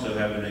doesn't also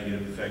have a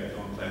negative effect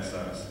on class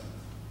size.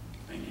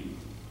 Thank you.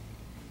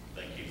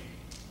 Thank you.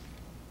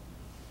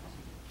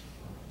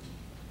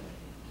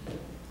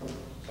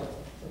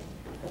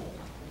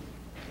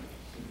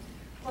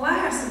 Well, I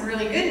have some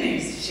really good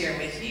news to share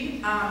with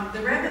you.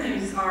 The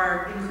revenues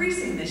are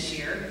increasing this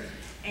year,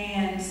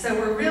 and so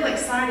we're real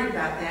excited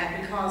about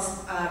that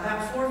because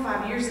about 4 or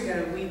 5 years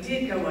ago, we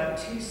did go up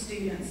 2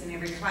 students in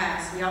every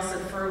class. We also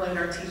furloughed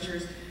our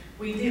teachers.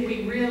 We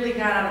really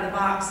got out of the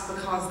box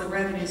because the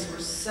revenues were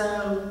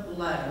so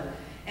low.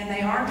 And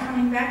they are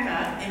coming back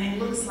up, and it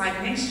looks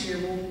like next year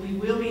we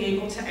will be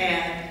able to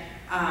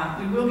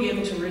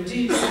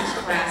reduce each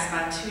class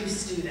by 2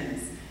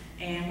 students.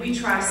 And we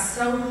try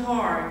so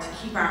hard to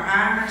keep our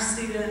eye on our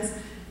students,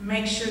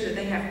 make sure that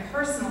they have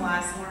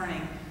personalized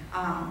learning.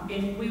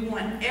 If we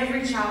want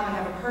every child to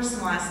have a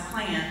personalized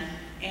plan,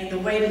 and the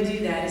way to do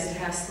that is to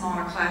have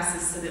smaller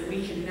classes so that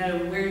we can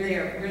know where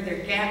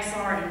their gaps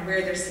are and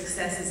where their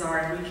successes are,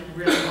 and we can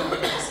really help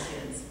those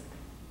kids.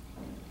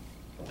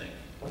 Thank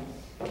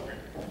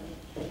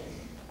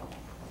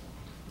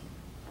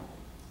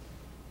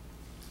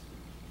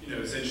you.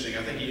 It's interesting.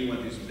 I think anyone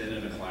who's been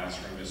in a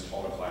classroom, has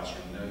taught a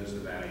classroom, knows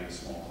the value of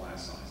small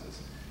class sizes.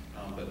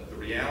 But the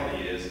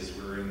reality is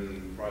we're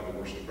in probably the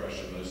worst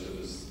depression most of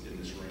us in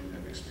this room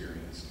have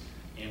experienced.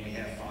 And we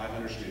have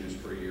 500 students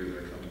per year that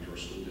are coming to our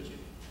school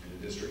district. And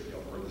the district,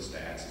 you'll heard the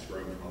stats, has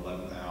grown from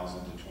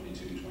 11,000 to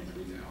 22,000 to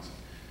 23,000.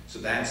 So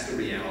that's the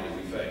reality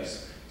we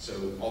face.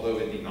 So although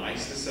it'd be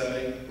nice to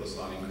say, let's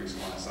not increase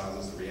class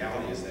sizes, the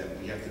reality is that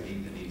we have to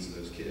meet the needs of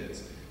those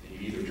kids. And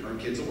you either turn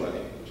kids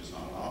away, which is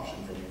not an option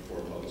for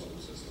a public school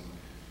system,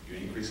 you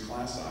increase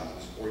class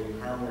sizes, or you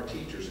hire more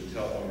teachers and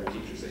tell all your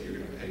teachers that you're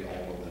going to pay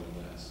all of them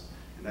less.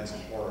 And that's a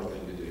hard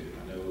thing to do.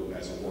 I know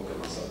as a worker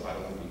myself, I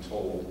don't want to be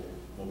told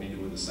we'll be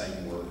doing the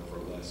same work for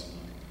less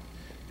money.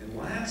 And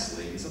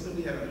lastly, and something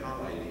we haven't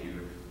highlighted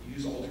here,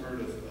 use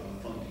alternative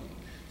funding.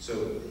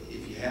 So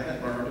if you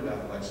haven't learned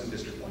about the Lexington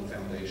District 1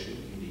 Foundation,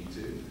 you need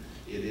to.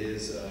 It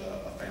is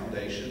a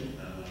foundation,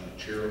 a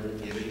charitable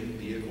giving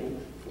vehicle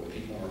for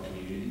people in our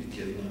community to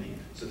give money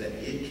so that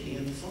it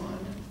can fund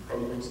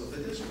programs of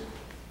the district.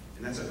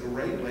 And that's a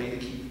great way to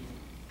keep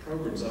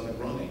programs up and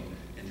running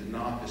and to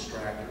not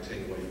distract or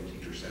take away from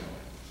teacher salary.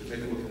 So take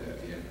a look at that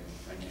if you haven't.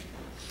 Thank you.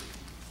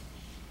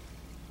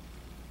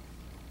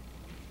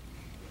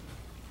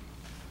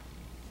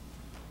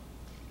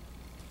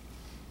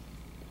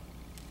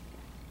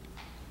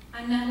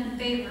 I'm not in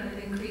favor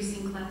of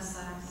increasing class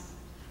size.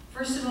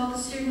 First of all, the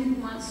student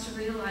wants to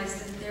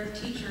realize that their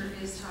teacher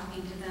is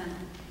talking to them,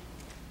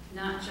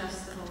 not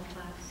just the whole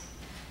class.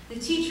 The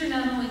teacher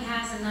not only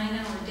has a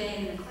 9-hour day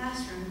in the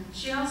classroom,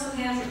 she also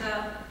has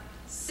about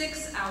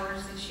 6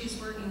 hours that she's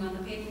working on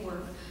the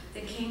paperwork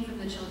that came from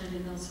the children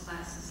in those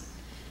classes.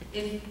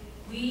 If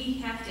we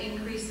have to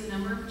increase the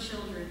number of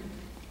children,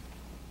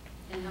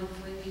 and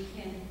hopefully we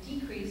can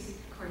decrease,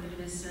 according to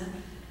Ms. Smith,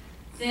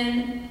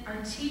 then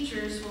our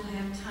teachers will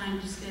have time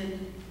to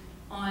spend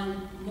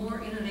on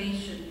more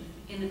innovation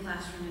in the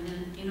classroom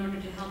and in order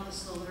to help the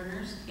slow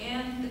learners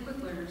and the quick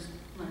learners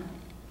learn.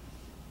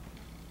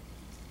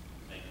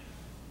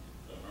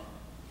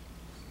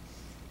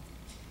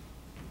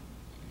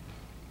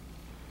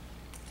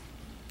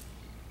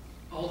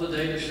 All the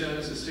data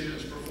shows that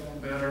students perform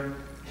better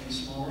in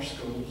smaller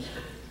schools,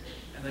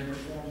 and they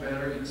perform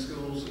better in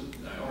schools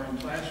or in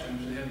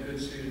classrooms that have good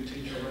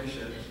student-teacher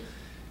ratios.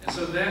 And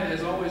so that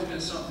has always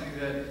been something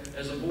that,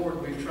 as a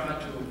board, we've tried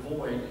to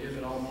avoid, if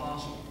at all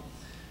possible.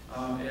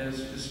 As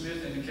Ms.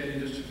 Smith indicated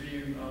just a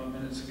few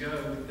minutes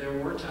ago, there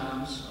were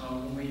times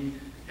when we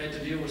had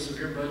to deal with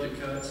severe budget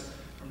cuts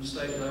from the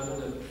state level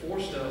that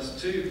forced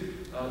us to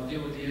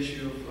deal with the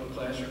issue of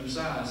classroom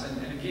size.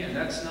 And again,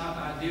 that's not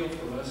ideal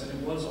for us,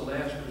 and it was a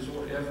last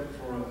resort effort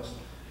for us.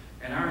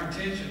 And our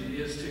intention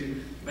is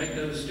to make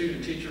those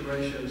student-teacher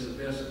ratios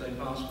the best that they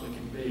possibly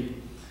can be.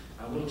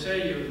 I will tell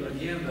you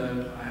again,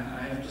 though,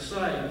 I have to say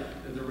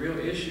that the real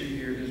issue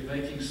here is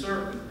making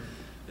certain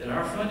that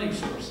our funding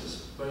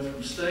sources, both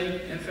from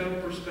state and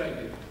federal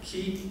perspective,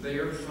 keep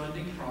their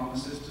funding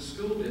promises to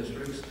school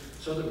districts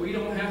so that we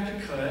don't have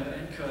to cut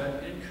and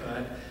cut and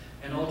cut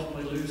and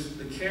ultimately lose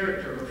the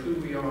character of who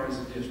we are as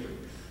a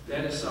district.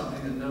 That is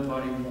something that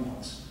nobody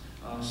wants.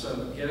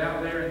 So get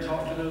out there and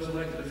talk to those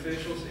elected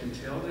officials and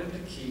tell them to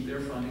keep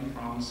their funding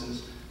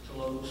promises to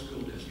local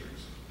school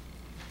districts.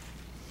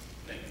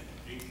 Thank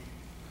you. Chief?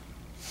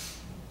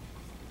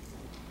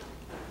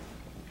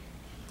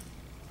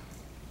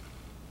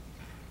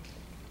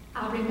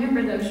 I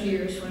remember those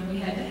years when we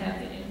had to have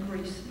the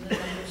increase in the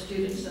number of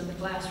students in the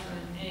classroom,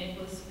 and it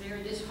was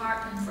very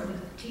disheartening for the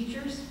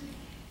teachers.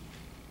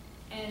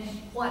 And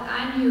what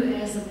I knew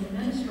as an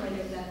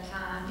administrator at that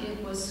time,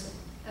 it was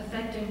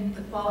affecting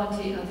the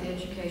quality of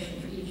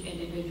education for each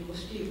individual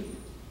student.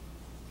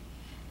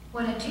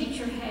 When a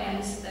teacher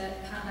has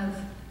that kind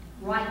of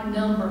right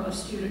number of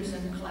students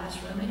in the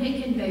classroom, and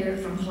it can vary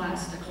from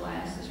class to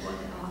class is what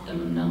the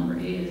optimum number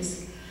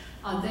is,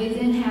 they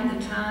then have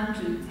the time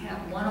to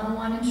have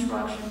one-on-one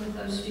instruction with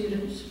those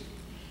students.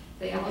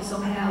 They also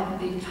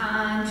have the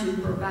time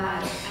to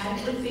provide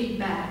adequate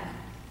feedback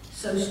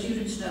so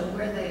students know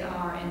where they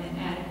are and then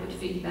adequate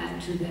feedback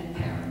to that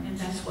parent. And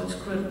that's what's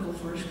critical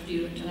for a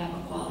student to have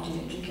a quality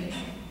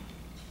education.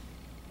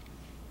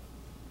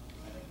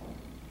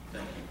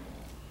 Thank you.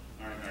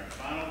 All right, our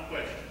final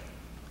question.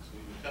 So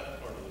we've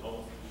cut part of the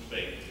whole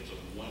debate. It's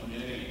a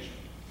 1-minute answer.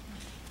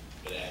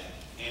 But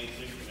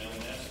Ansley from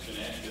LMS is going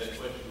to ask you that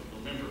question.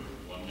 Remember,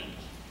 1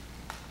 minute.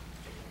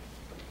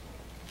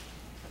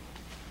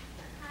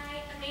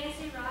 Hi, I'm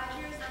Nancy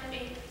Rogers. I'm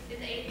in the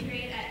 8th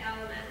grade at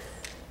LMS.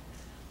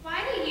 Why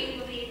do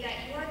you believe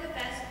that you are the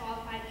best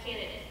qualified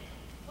candidate?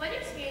 What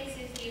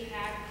experiences do you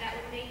have that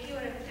would make you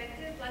an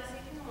effective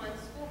Lexington 1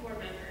 school board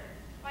member?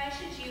 Why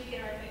should you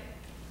get our vote?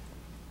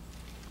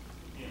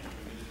 Yeah,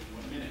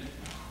 1 minute.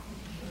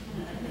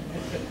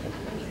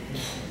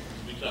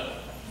 Be tough.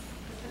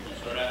 We'll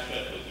start out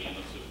quickly again.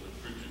 Let's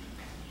recruit you.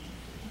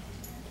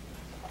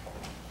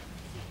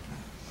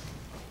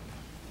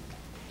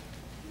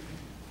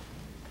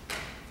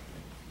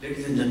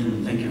 Ladies and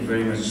gentlemen, thank you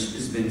very much.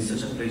 It's been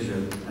such a pleasure,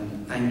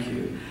 and thank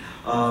you.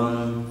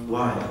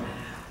 Why?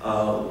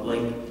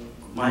 Like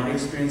my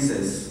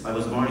experiences, I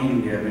was born in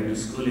India, went to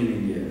school in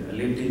India, I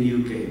lived in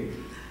UK,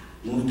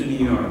 moved to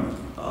New York.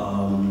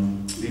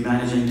 We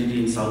manage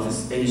entity in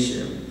Southeast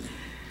Asia.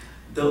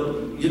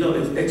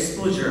 It's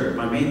exposure.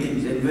 My main thing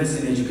is invest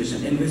in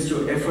education, invest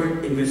your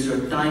effort, invest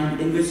your time,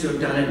 invest your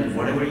talent,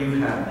 whatever you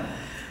have.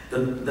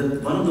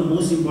 One of the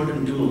most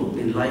important tools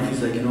in life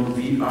is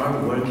we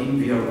are working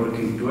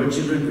to our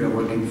children, we are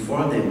working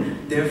for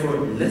them. Therefore,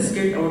 let's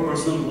get our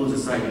personal goals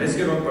aside, let's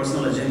get our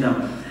personal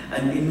agenda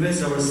and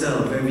invest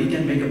ourselves where we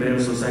can make a better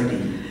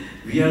society.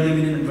 We are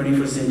living in the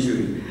 21st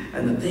century.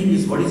 And the thing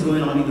is, what is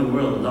going on in the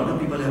world? A lot of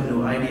people have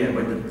no idea,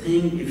 but the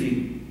thing, if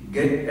you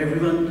get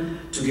everyone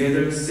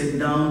together, sit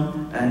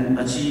down and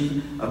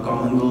achieve a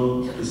common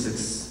goal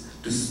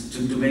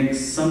to make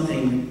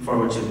something for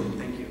our children.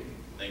 Thank you.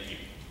 Thank you.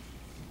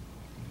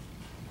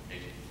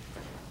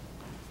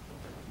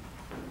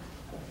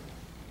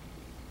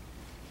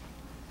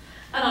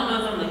 I don't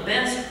know if I'm the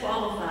best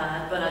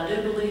qualified, but I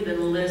do believe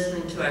in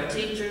listening to our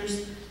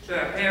teachers, to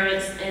our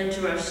parents, and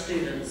to our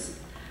students.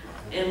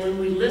 And when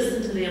we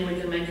listen to them, we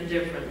can make a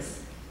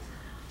difference.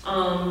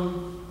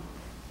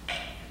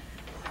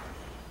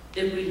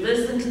 If we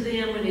listen to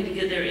them, we need to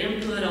get their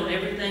input on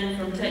everything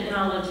from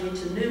technology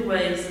to new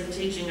ways of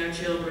teaching our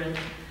children.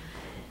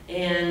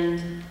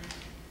 And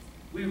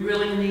we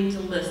really need to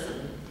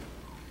listen.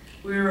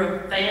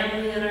 We're a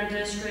family in our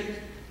district,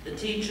 the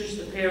teachers,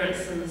 the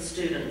parents, and the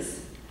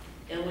students.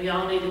 And we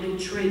all need to be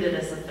treated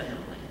as a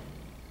family.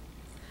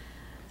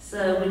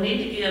 So we need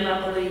to give,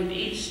 I believe,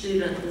 each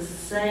student the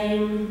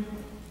same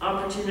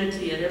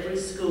opportunity at every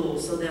school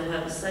so they'll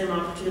have the same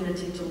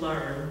opportunity to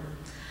learn.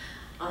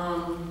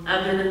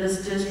 I've been in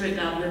this district,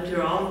 I've lived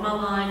here all of my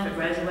life. I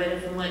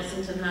graduated from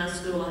Lexington High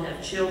School. I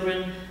have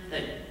children,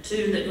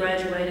 two that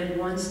graduated,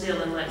 one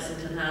still in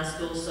Lexington High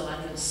School, so I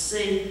can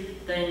see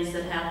things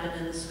that happen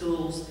in the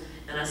schools,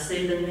 and I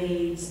see the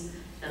needs,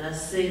 and I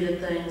see the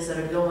things that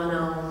are going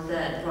on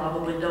that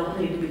probably don't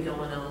need to be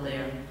going on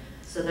there.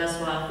 So that's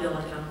why I feel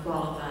like I'm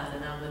qualified,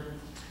 and I would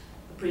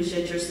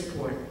appreciate your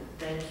support.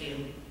 Thank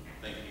you.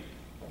 Thank you.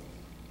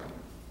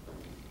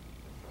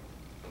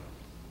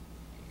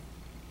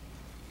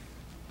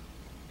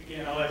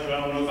 Again, I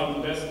don't know if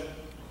I'm the best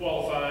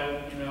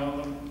qualified,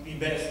 I'm the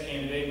best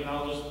candidate, but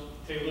I'll just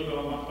tell you a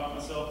little bit about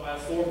myself. I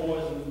have 4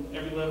 boys in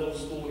every level of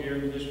school here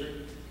in the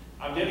district.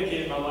 I've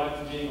dedicated my life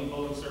to being a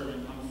public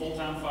servant. I'm a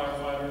full-time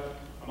firefighter.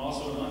 I'm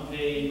also an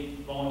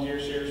unpaid volunteer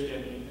sheriff's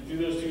deputy. And through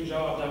those 2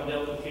 jobs, I've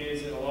dealt with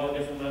kids at a lot of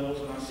different levels,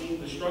 and I've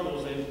seen the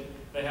struggles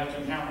they have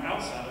to encounter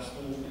outside of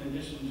school in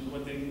addition to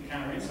what they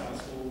encounter inside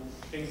of school.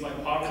 Things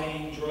like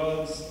poverty,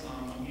 drugs,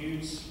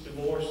 abuse,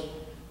 divorce.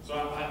 So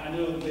I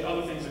know the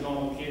other things that go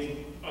on with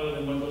kids other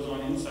than what goes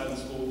on inside the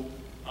school.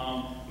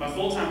 My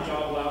full-time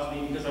job allows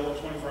me, because I work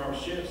 24-hour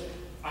shifts,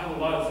 I have a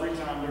lot of free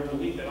time during the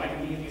week that I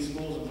can be in these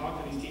schools and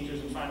talk to these teachers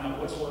and find out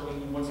what's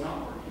working and what's not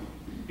working.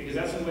 Because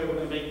that's the way we're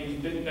going to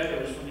make things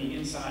better, is from the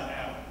inside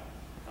out.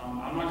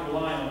 I'm not going to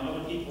rely on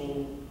other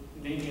people,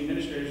 namely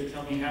administrators, to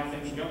tell me how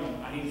things are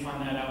going. I need to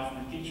find that out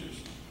from the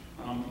teachers.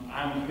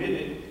 I'm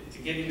committed to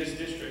getting this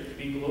district to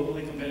be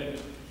globally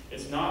competitive.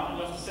 It's not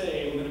enough to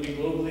say we're going to be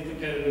globally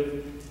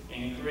competitive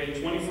and create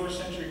 21st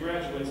century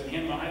graduates and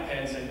hand them an iPad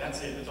and say,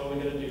 that's it, that's all we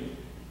got to do.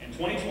 In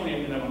 2020,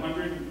 we're going to have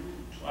 100,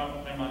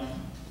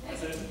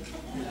 that's it.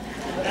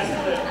 That's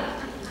it.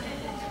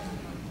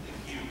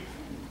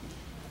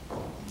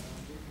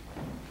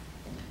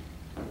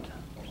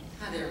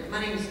 Hi there, my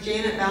name is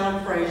Janet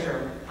Ballard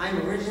Frazier. I'm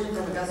originally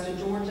from Augusta,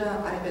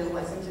 Georgia. I've been in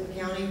Lexington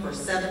County for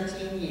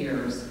 17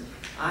 years.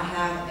 I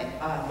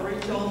have 3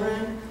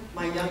 children.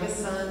 My youngest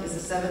son is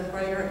a 7th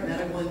grader at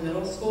Meadowglen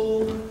Middle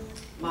School.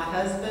 My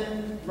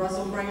husband,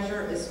 Russell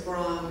Frazier, is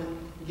from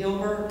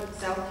Gilbert,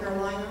 South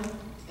Carolina.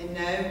 And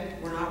no,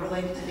 we're not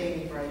related to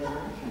Danny Frazier.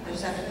 I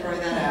just have to throw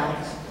that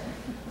out,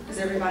 because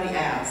everybody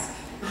asked.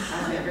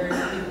 I've met very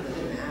few people that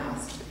didn't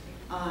ask.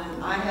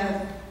 I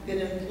have been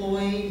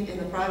employed in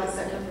the private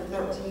sector for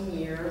 13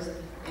 years,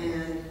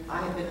 and I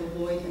have been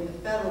employed in the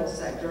federal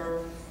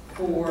sector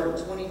for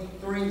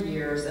 23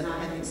 years, and I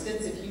have an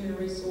extensive human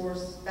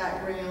resource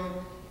background,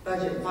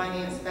 budget and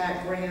finance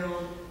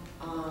background,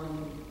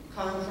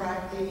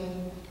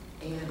 contracting,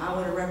 and I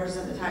want to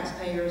represent the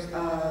taxpayers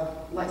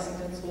of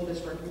Lexington School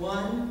District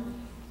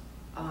 1,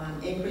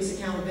 increase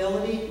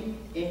accountability,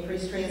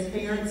 increase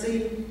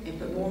transparency, and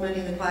put more money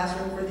in the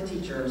classroom for the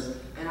teachers.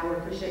 And I would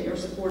appreciate your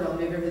support on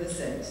November the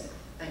 6th.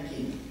 Thank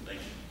you. Thank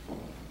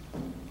you.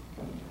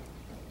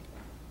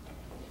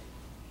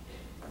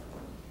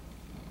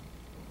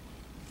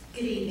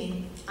 Good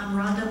evening. I'm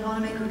Rhonda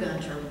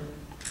Wanamaker-Gunter.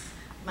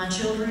 My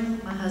children,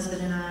 my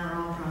husband, and I are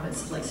all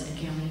privates of Lexington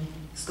County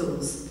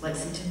schools,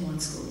 Lexington 1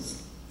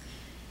 schools.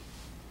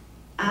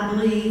 I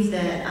believe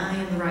that I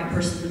am the right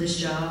person for this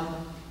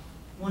job.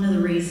 One of the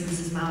reasons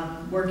is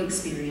my work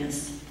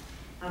experience.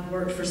 I've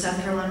worked for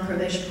South Carolina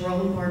Probation,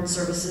 Parole, and Pardon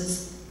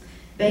Services,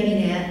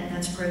 BabyNet,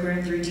 that's a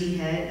program through DHEC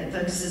that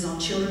focuses on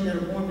children that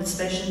are born with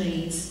special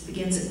needs,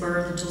 begins at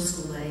birth until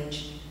school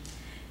age.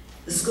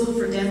 The School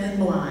for Deaf and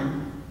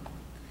Blind.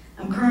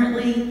 I'm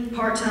currently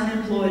part-time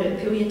employed at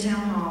Pillion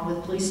Town Hall with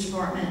the Police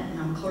Department, and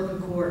I'm Clerk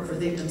of Court for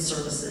Victim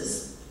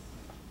Services.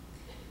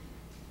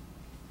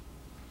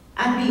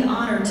 I'd be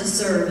honored to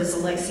serve as a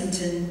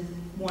Lexington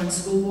 1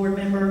 school board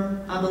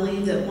member. I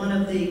believe that one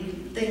of the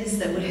things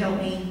that would help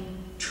me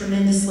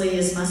tremendously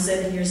is my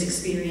 7 years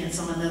experience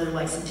on another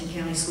Lexington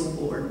County school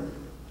board.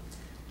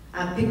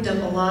 I've picked up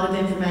a lot of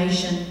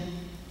information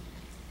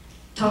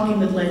talking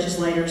with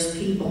legislators,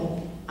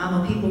 people.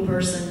 I'm a people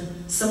person.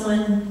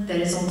 Someone that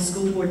is on the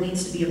school board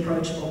needs to be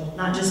approachable,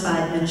 not just by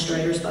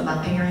administrators, but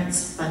by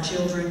parents, by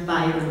children,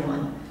 by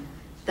everyone.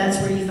 That's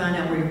where you find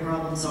out where your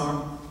problems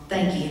are.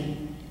 Thank you.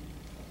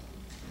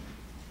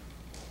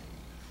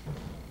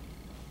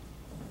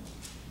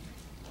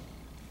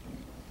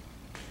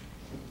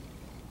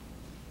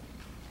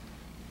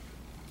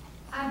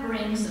 I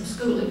bring some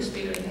school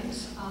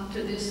experience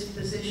to this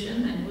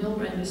position, and will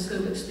bring the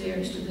school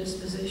experience to this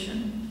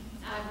position.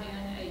 I've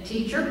been a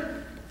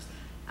teacher,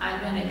 I've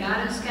been a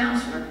guidance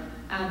counselor,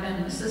 I've been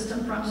an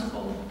assistant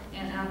principal,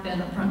 and I've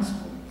been a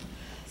principal.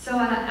 So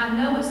I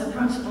know as a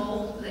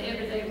principal the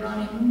everyday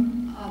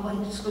running of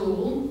a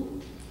school,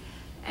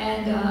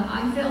 and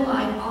I feel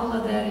like all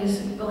of that is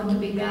going to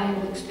be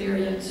valuable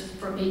experience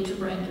for me to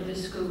bring to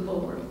this school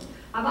board.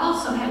 I've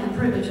also had the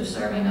privilege of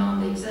serving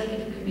on the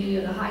executive committee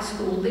of the High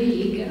School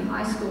League, and the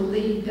High School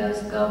League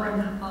does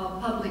govern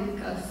public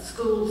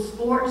school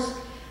sports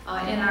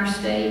in our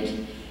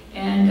state,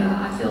 and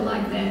I feel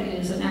like that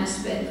is an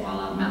aspect. While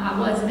I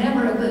was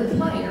never a good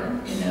player,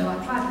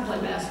 I tried to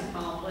play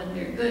basketball, wasn't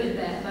very good at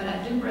that, but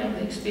I do bring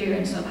the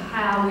experience of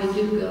how we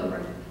do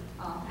govern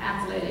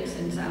athletics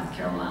in South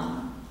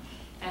Carolina,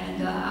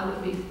 and I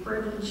would be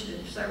privileged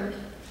to serve.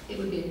 It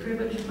would be a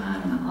privilege of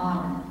mine and an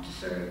honor to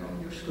serve on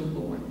your school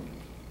board.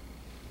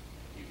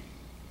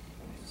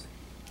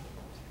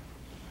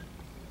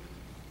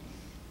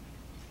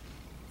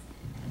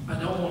 I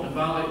don't want to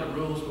violate the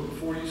rules, but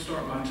before you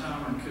start my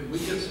timer, could we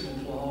get some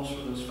applause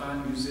for those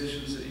fine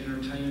musicians that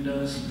entertained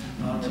us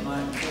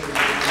tonight?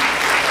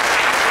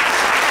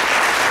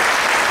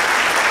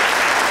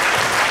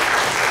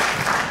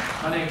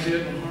 My name is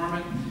Edwin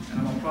Harmon, and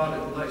I'm a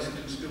product of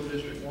Lexington School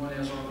District 1,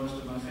 as are most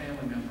of my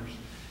family members.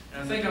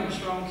 And I think I'm a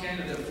strong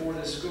candidate for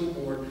this school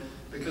board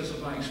because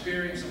of my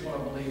experience and what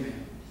I believe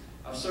in.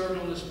 I've served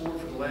on this board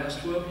for the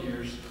last 12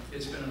 years.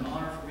 It's been an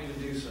honor for me to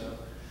do so.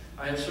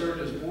 I have served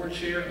as board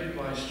chair and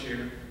vice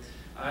chair.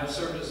 I have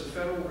served as a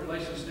Federal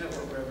Relations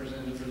Network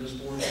representative for this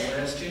board for the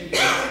last 10 years. It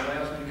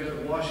allows me to go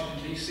to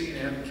Washington, D.C. and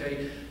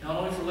advocate not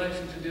only for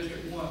Lexington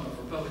District 1, but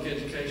for public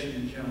education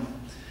in general.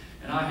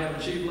 And I have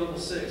achieved level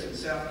 6 in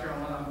South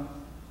Carolina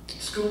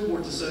School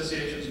Boards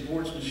Association's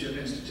Boardsmanship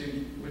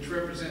Institute, which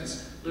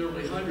represents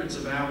literally hundreds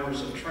of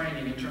hours of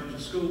training in terms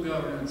of school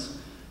governance,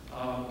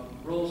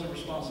 roles and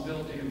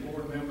responsibility of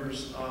board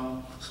members,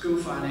 school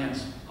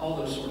finance, all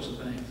those sorts of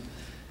things.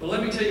 But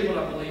let me tell you what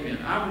I believe in.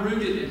 I'm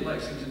rooted in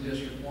Lexington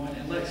District 1,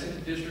 and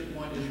Lexington District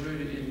 1 is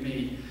rooted in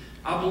me.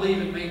 I believe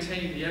in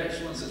maintaining the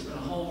excellence that's been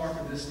a hallmark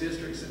of this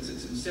district since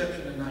its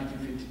inception in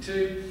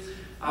 1952.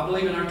 I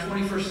believe in our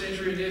 21st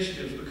century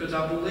initiatives because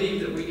I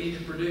believe that we need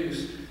to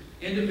produce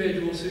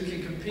individuals who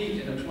can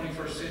compete in a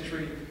 21st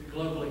century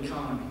global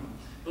economy.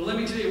 But let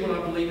me tell you what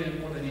I believe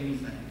in more than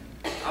anything.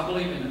 I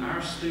believe in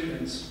our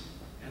students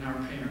and our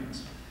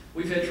parents.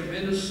 We've had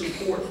tremendous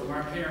support from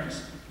our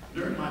parents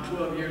during my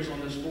 12 years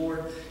on this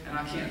board, and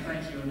I can't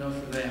thank you enough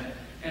for that.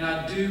 And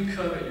I do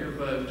covet your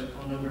vote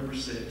on November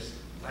 6th.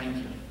 Thank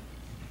you.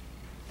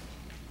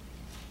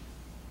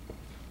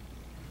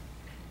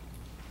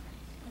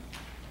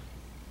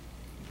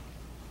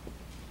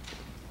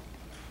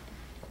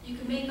 You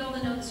can make all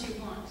the notes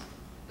you want,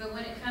 but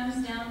when it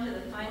comes down to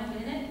the final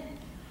minute,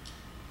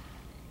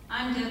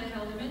 I'm Deb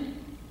Kelderman.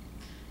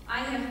 I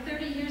have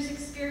 30 years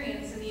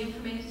experience in the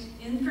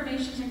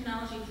information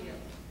technology field.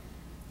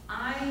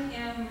 I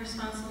am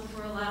responsible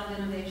for a lot of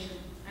innovation.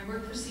 I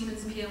work for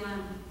Siemens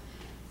PLM.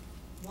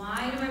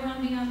 Why do I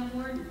want to be on the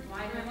board?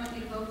 Why do I want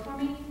you to vote for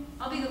me?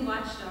 I'll be the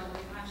watchdog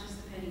that watches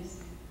the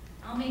pennies.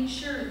 I'll make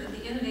sure that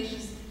the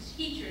innovations that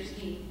teachers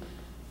need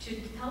to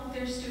help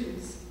their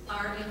students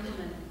are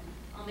implemented.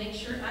 I'll make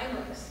sure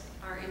iLooks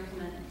are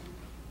implemented.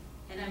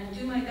 And I will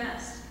do my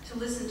best to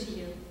listen to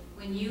you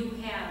when you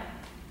have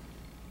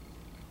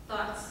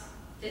thoughts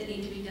that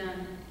need to be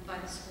done by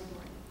the school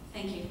board.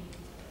 Thank you.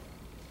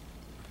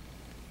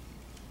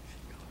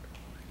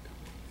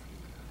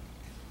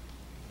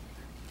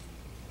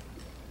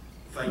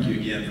 Thank you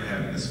again for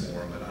having this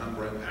forum, but I'm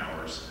Brett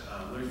Powers.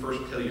 Let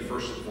me tell you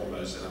first and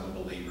foremost that I'm a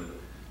believer.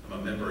 I'm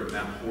a member of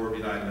Mount Horeb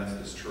United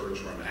Methodist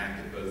Church, where I'm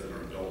active both in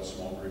our adult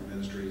small group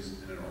ministries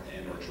and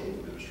our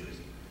children ministries.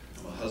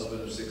 I'm a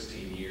husband of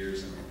 16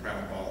 years, and I'm a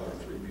proud father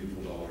of 3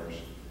 beautiful daughters.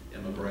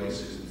 Emma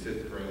Brace, who's in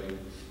 5th grade,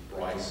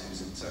 Bryce,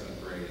 who's in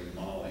 2nd grade, and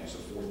Molly, who's a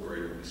 4th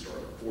grader when we start,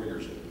 4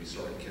 years old when we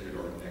start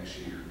kindergarten next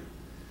year.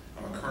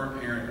 I'm a current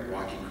parent at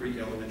Rocky Creek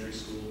Elementary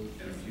School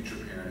and a future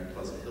parent at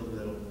Pleasant Hill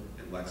Middle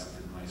and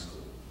Lexington High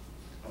School.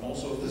 I'm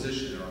also a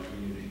physician in our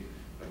community.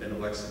 I've been at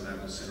Lexington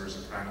Medical Center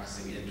as a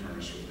practicing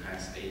internist for the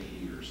past 8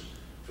 years.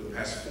 For the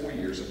past 4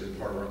 years, I've been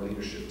part of our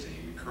leadership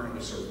team and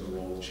currently serve in the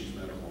role of Chief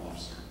Medical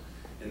Officer.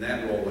 In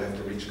that role, I have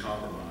to reach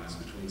compromise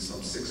between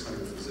some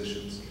 600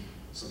 physicians,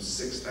 some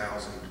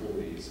 6,000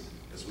 employees,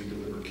 as we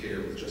deliver care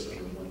with just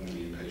under 1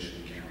 million patient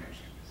encounters.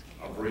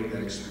 I'll bring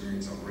that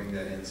experience, I'll bring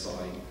that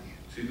insight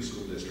to the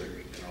school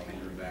district, and I'll be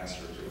your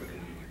ambassador to our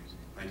community.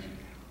 Thank you.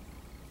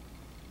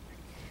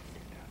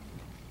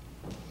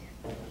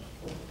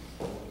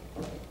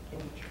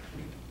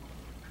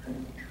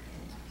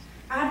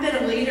 I've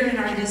been a leader in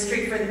our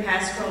district for the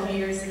past 12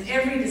 years, and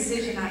every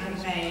decision I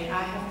have made,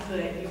 I have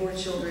put your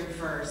children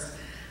first.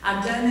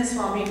 I've done this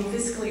while being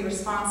fiscally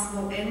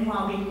responsible and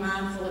while being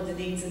mindful of the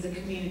needs of the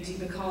community,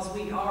 because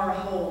we are a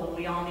whole and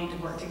we all need to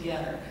work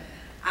together.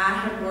 I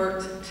have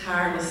worked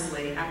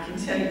tirelessly, I can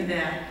tell you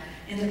that.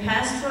 In the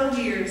past 12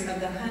 years of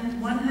the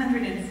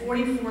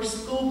 144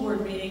 school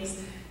board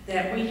meetings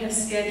that we have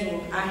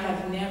scheduled, I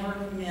have never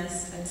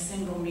missed a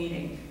single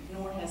meeting,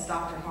 nor has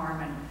Dr.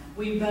 Harmon.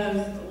 We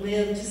both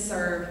live to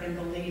serve and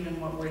believe in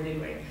what we're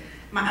doing.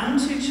 My own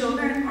 2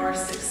 children are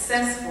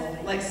successful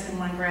Lexington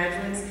 1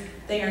 graduates.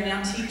 They are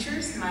now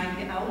teachers.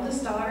 My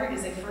oldest daughter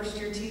is a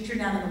first-year teacher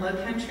down in the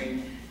Low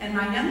Country, and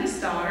my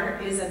youngest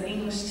daughter is an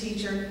English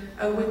teacher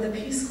with the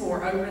Peace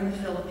Corps over in the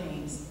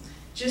Philippines.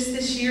 Just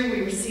this year,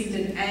 we received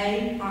an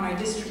A on our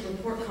district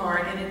report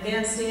card, and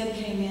Advanced Ed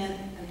came in,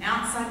 an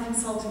outside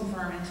consulting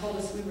firm, and told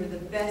us we were the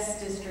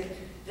best district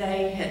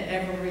they had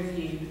ever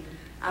reviewed.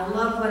 I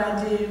love what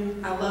I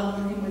do. I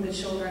love working with the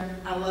children.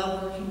 I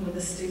love working with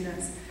the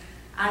students.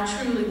 I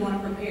truly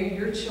want to prepare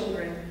your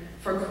children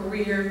for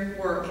career,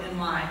 work, and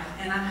life,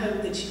 and I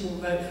hope that you will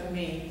vote for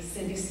me,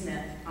 Cindy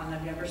Smith, on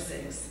November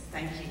 6th.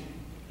 Thank you.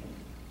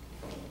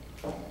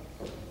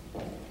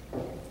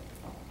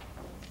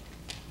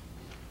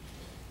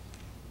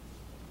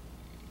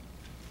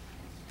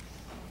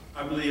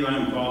 I believe I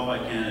am a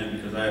qualified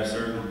candidate because I have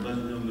served on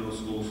Pleasant Hill Middle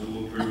School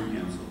School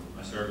Improvement Council.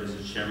 I served as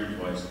its chairman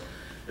twice.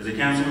 As a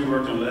council, we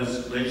worked on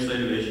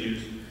legislative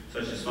issues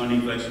such as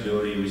funding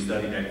flexibility, and we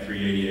studied Act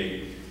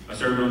 388. I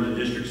served on the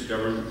district's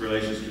government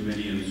relations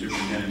committee and the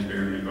superintendent's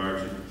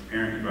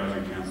parent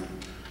advisory council.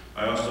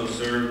 I also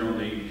served on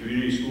the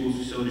community schools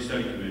facility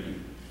study committee.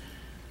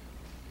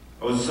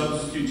 I was a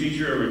substitute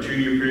teacher over a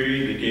 2-year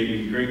period that gave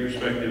me great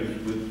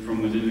perspective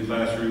from within the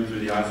classroom through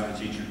the eyes of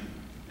the teacher,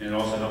 and it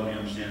also helped me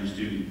understand the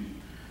student.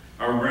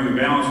 I will bring a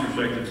balanced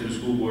perspective to the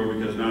school board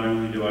because not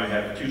only do I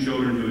have 2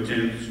 children who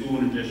attend school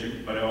in the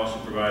district, but I also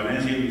provide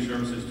landscaping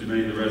services to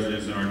many of the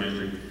residents in our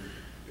district,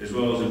 as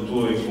well as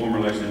employ former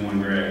Lexington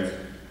 1 grads.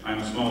 I'm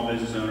a small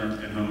business owner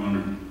and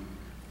homeowner.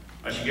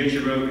 I should get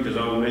your vote because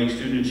I will make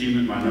student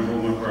achievement my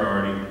 #1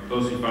 priority,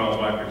 closely followed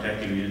by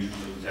protecting the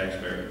interests of the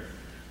taxpayer.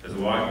 As a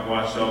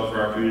watchdog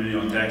for our community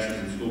on taxes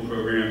and school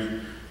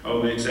programs, I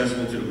will be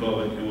accessible to the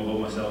public and will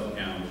hold myself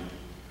accountable.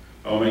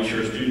 I will make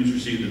sure students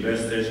receive the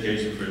best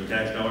education for the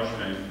tax dollars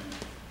spent,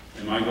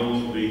 and my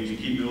goals will be to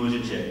keep millage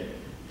in check.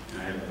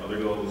 And I have other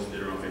goals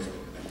that are on Facebook.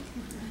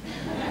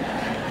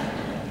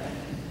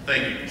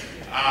 Thank you.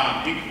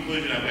 In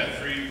conclusion, I've got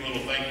 3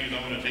 little thank yous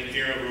I'm going to take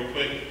care of real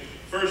quick.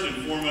 First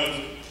and foremost,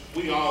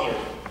 we all are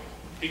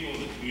people of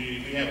the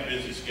community. We have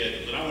busy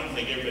schedules, and I want to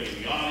thank everybody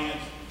in the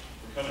audience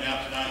for coming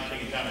out tonight and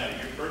taking time out of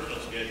your personal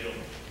schedule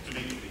to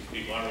meet with these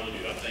people. I really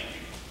do. I thank you.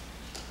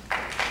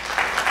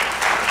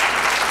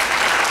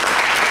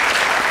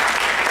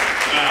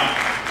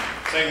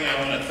 Secondly, I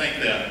want to thank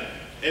the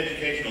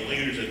educational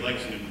leaders at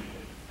Lexington,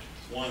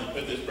 one that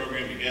put this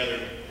program together.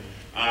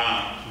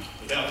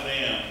 Without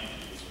them,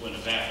 this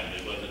wouldn't have happened.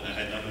 It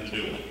had nothing to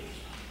do with it.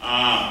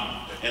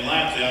 And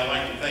lastly, I'd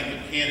like to thank the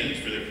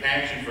candidates for their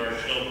passion for our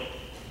children.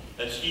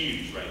 That's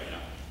huge right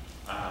now.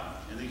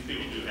 And these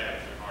people do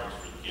have their hearts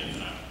for the kids.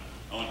 And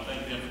I want to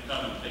thank them for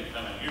coming and taking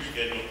time out of your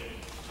schedule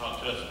to talk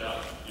to us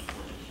about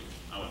important issues.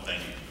 I want to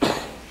thank you.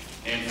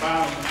 And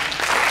finally,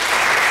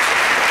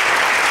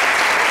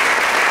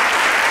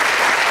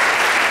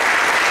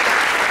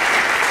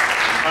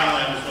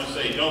 I just want to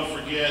say, don't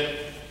forget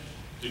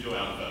to go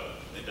out and vote.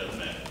 It doesn't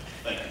matter.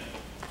 Thank you.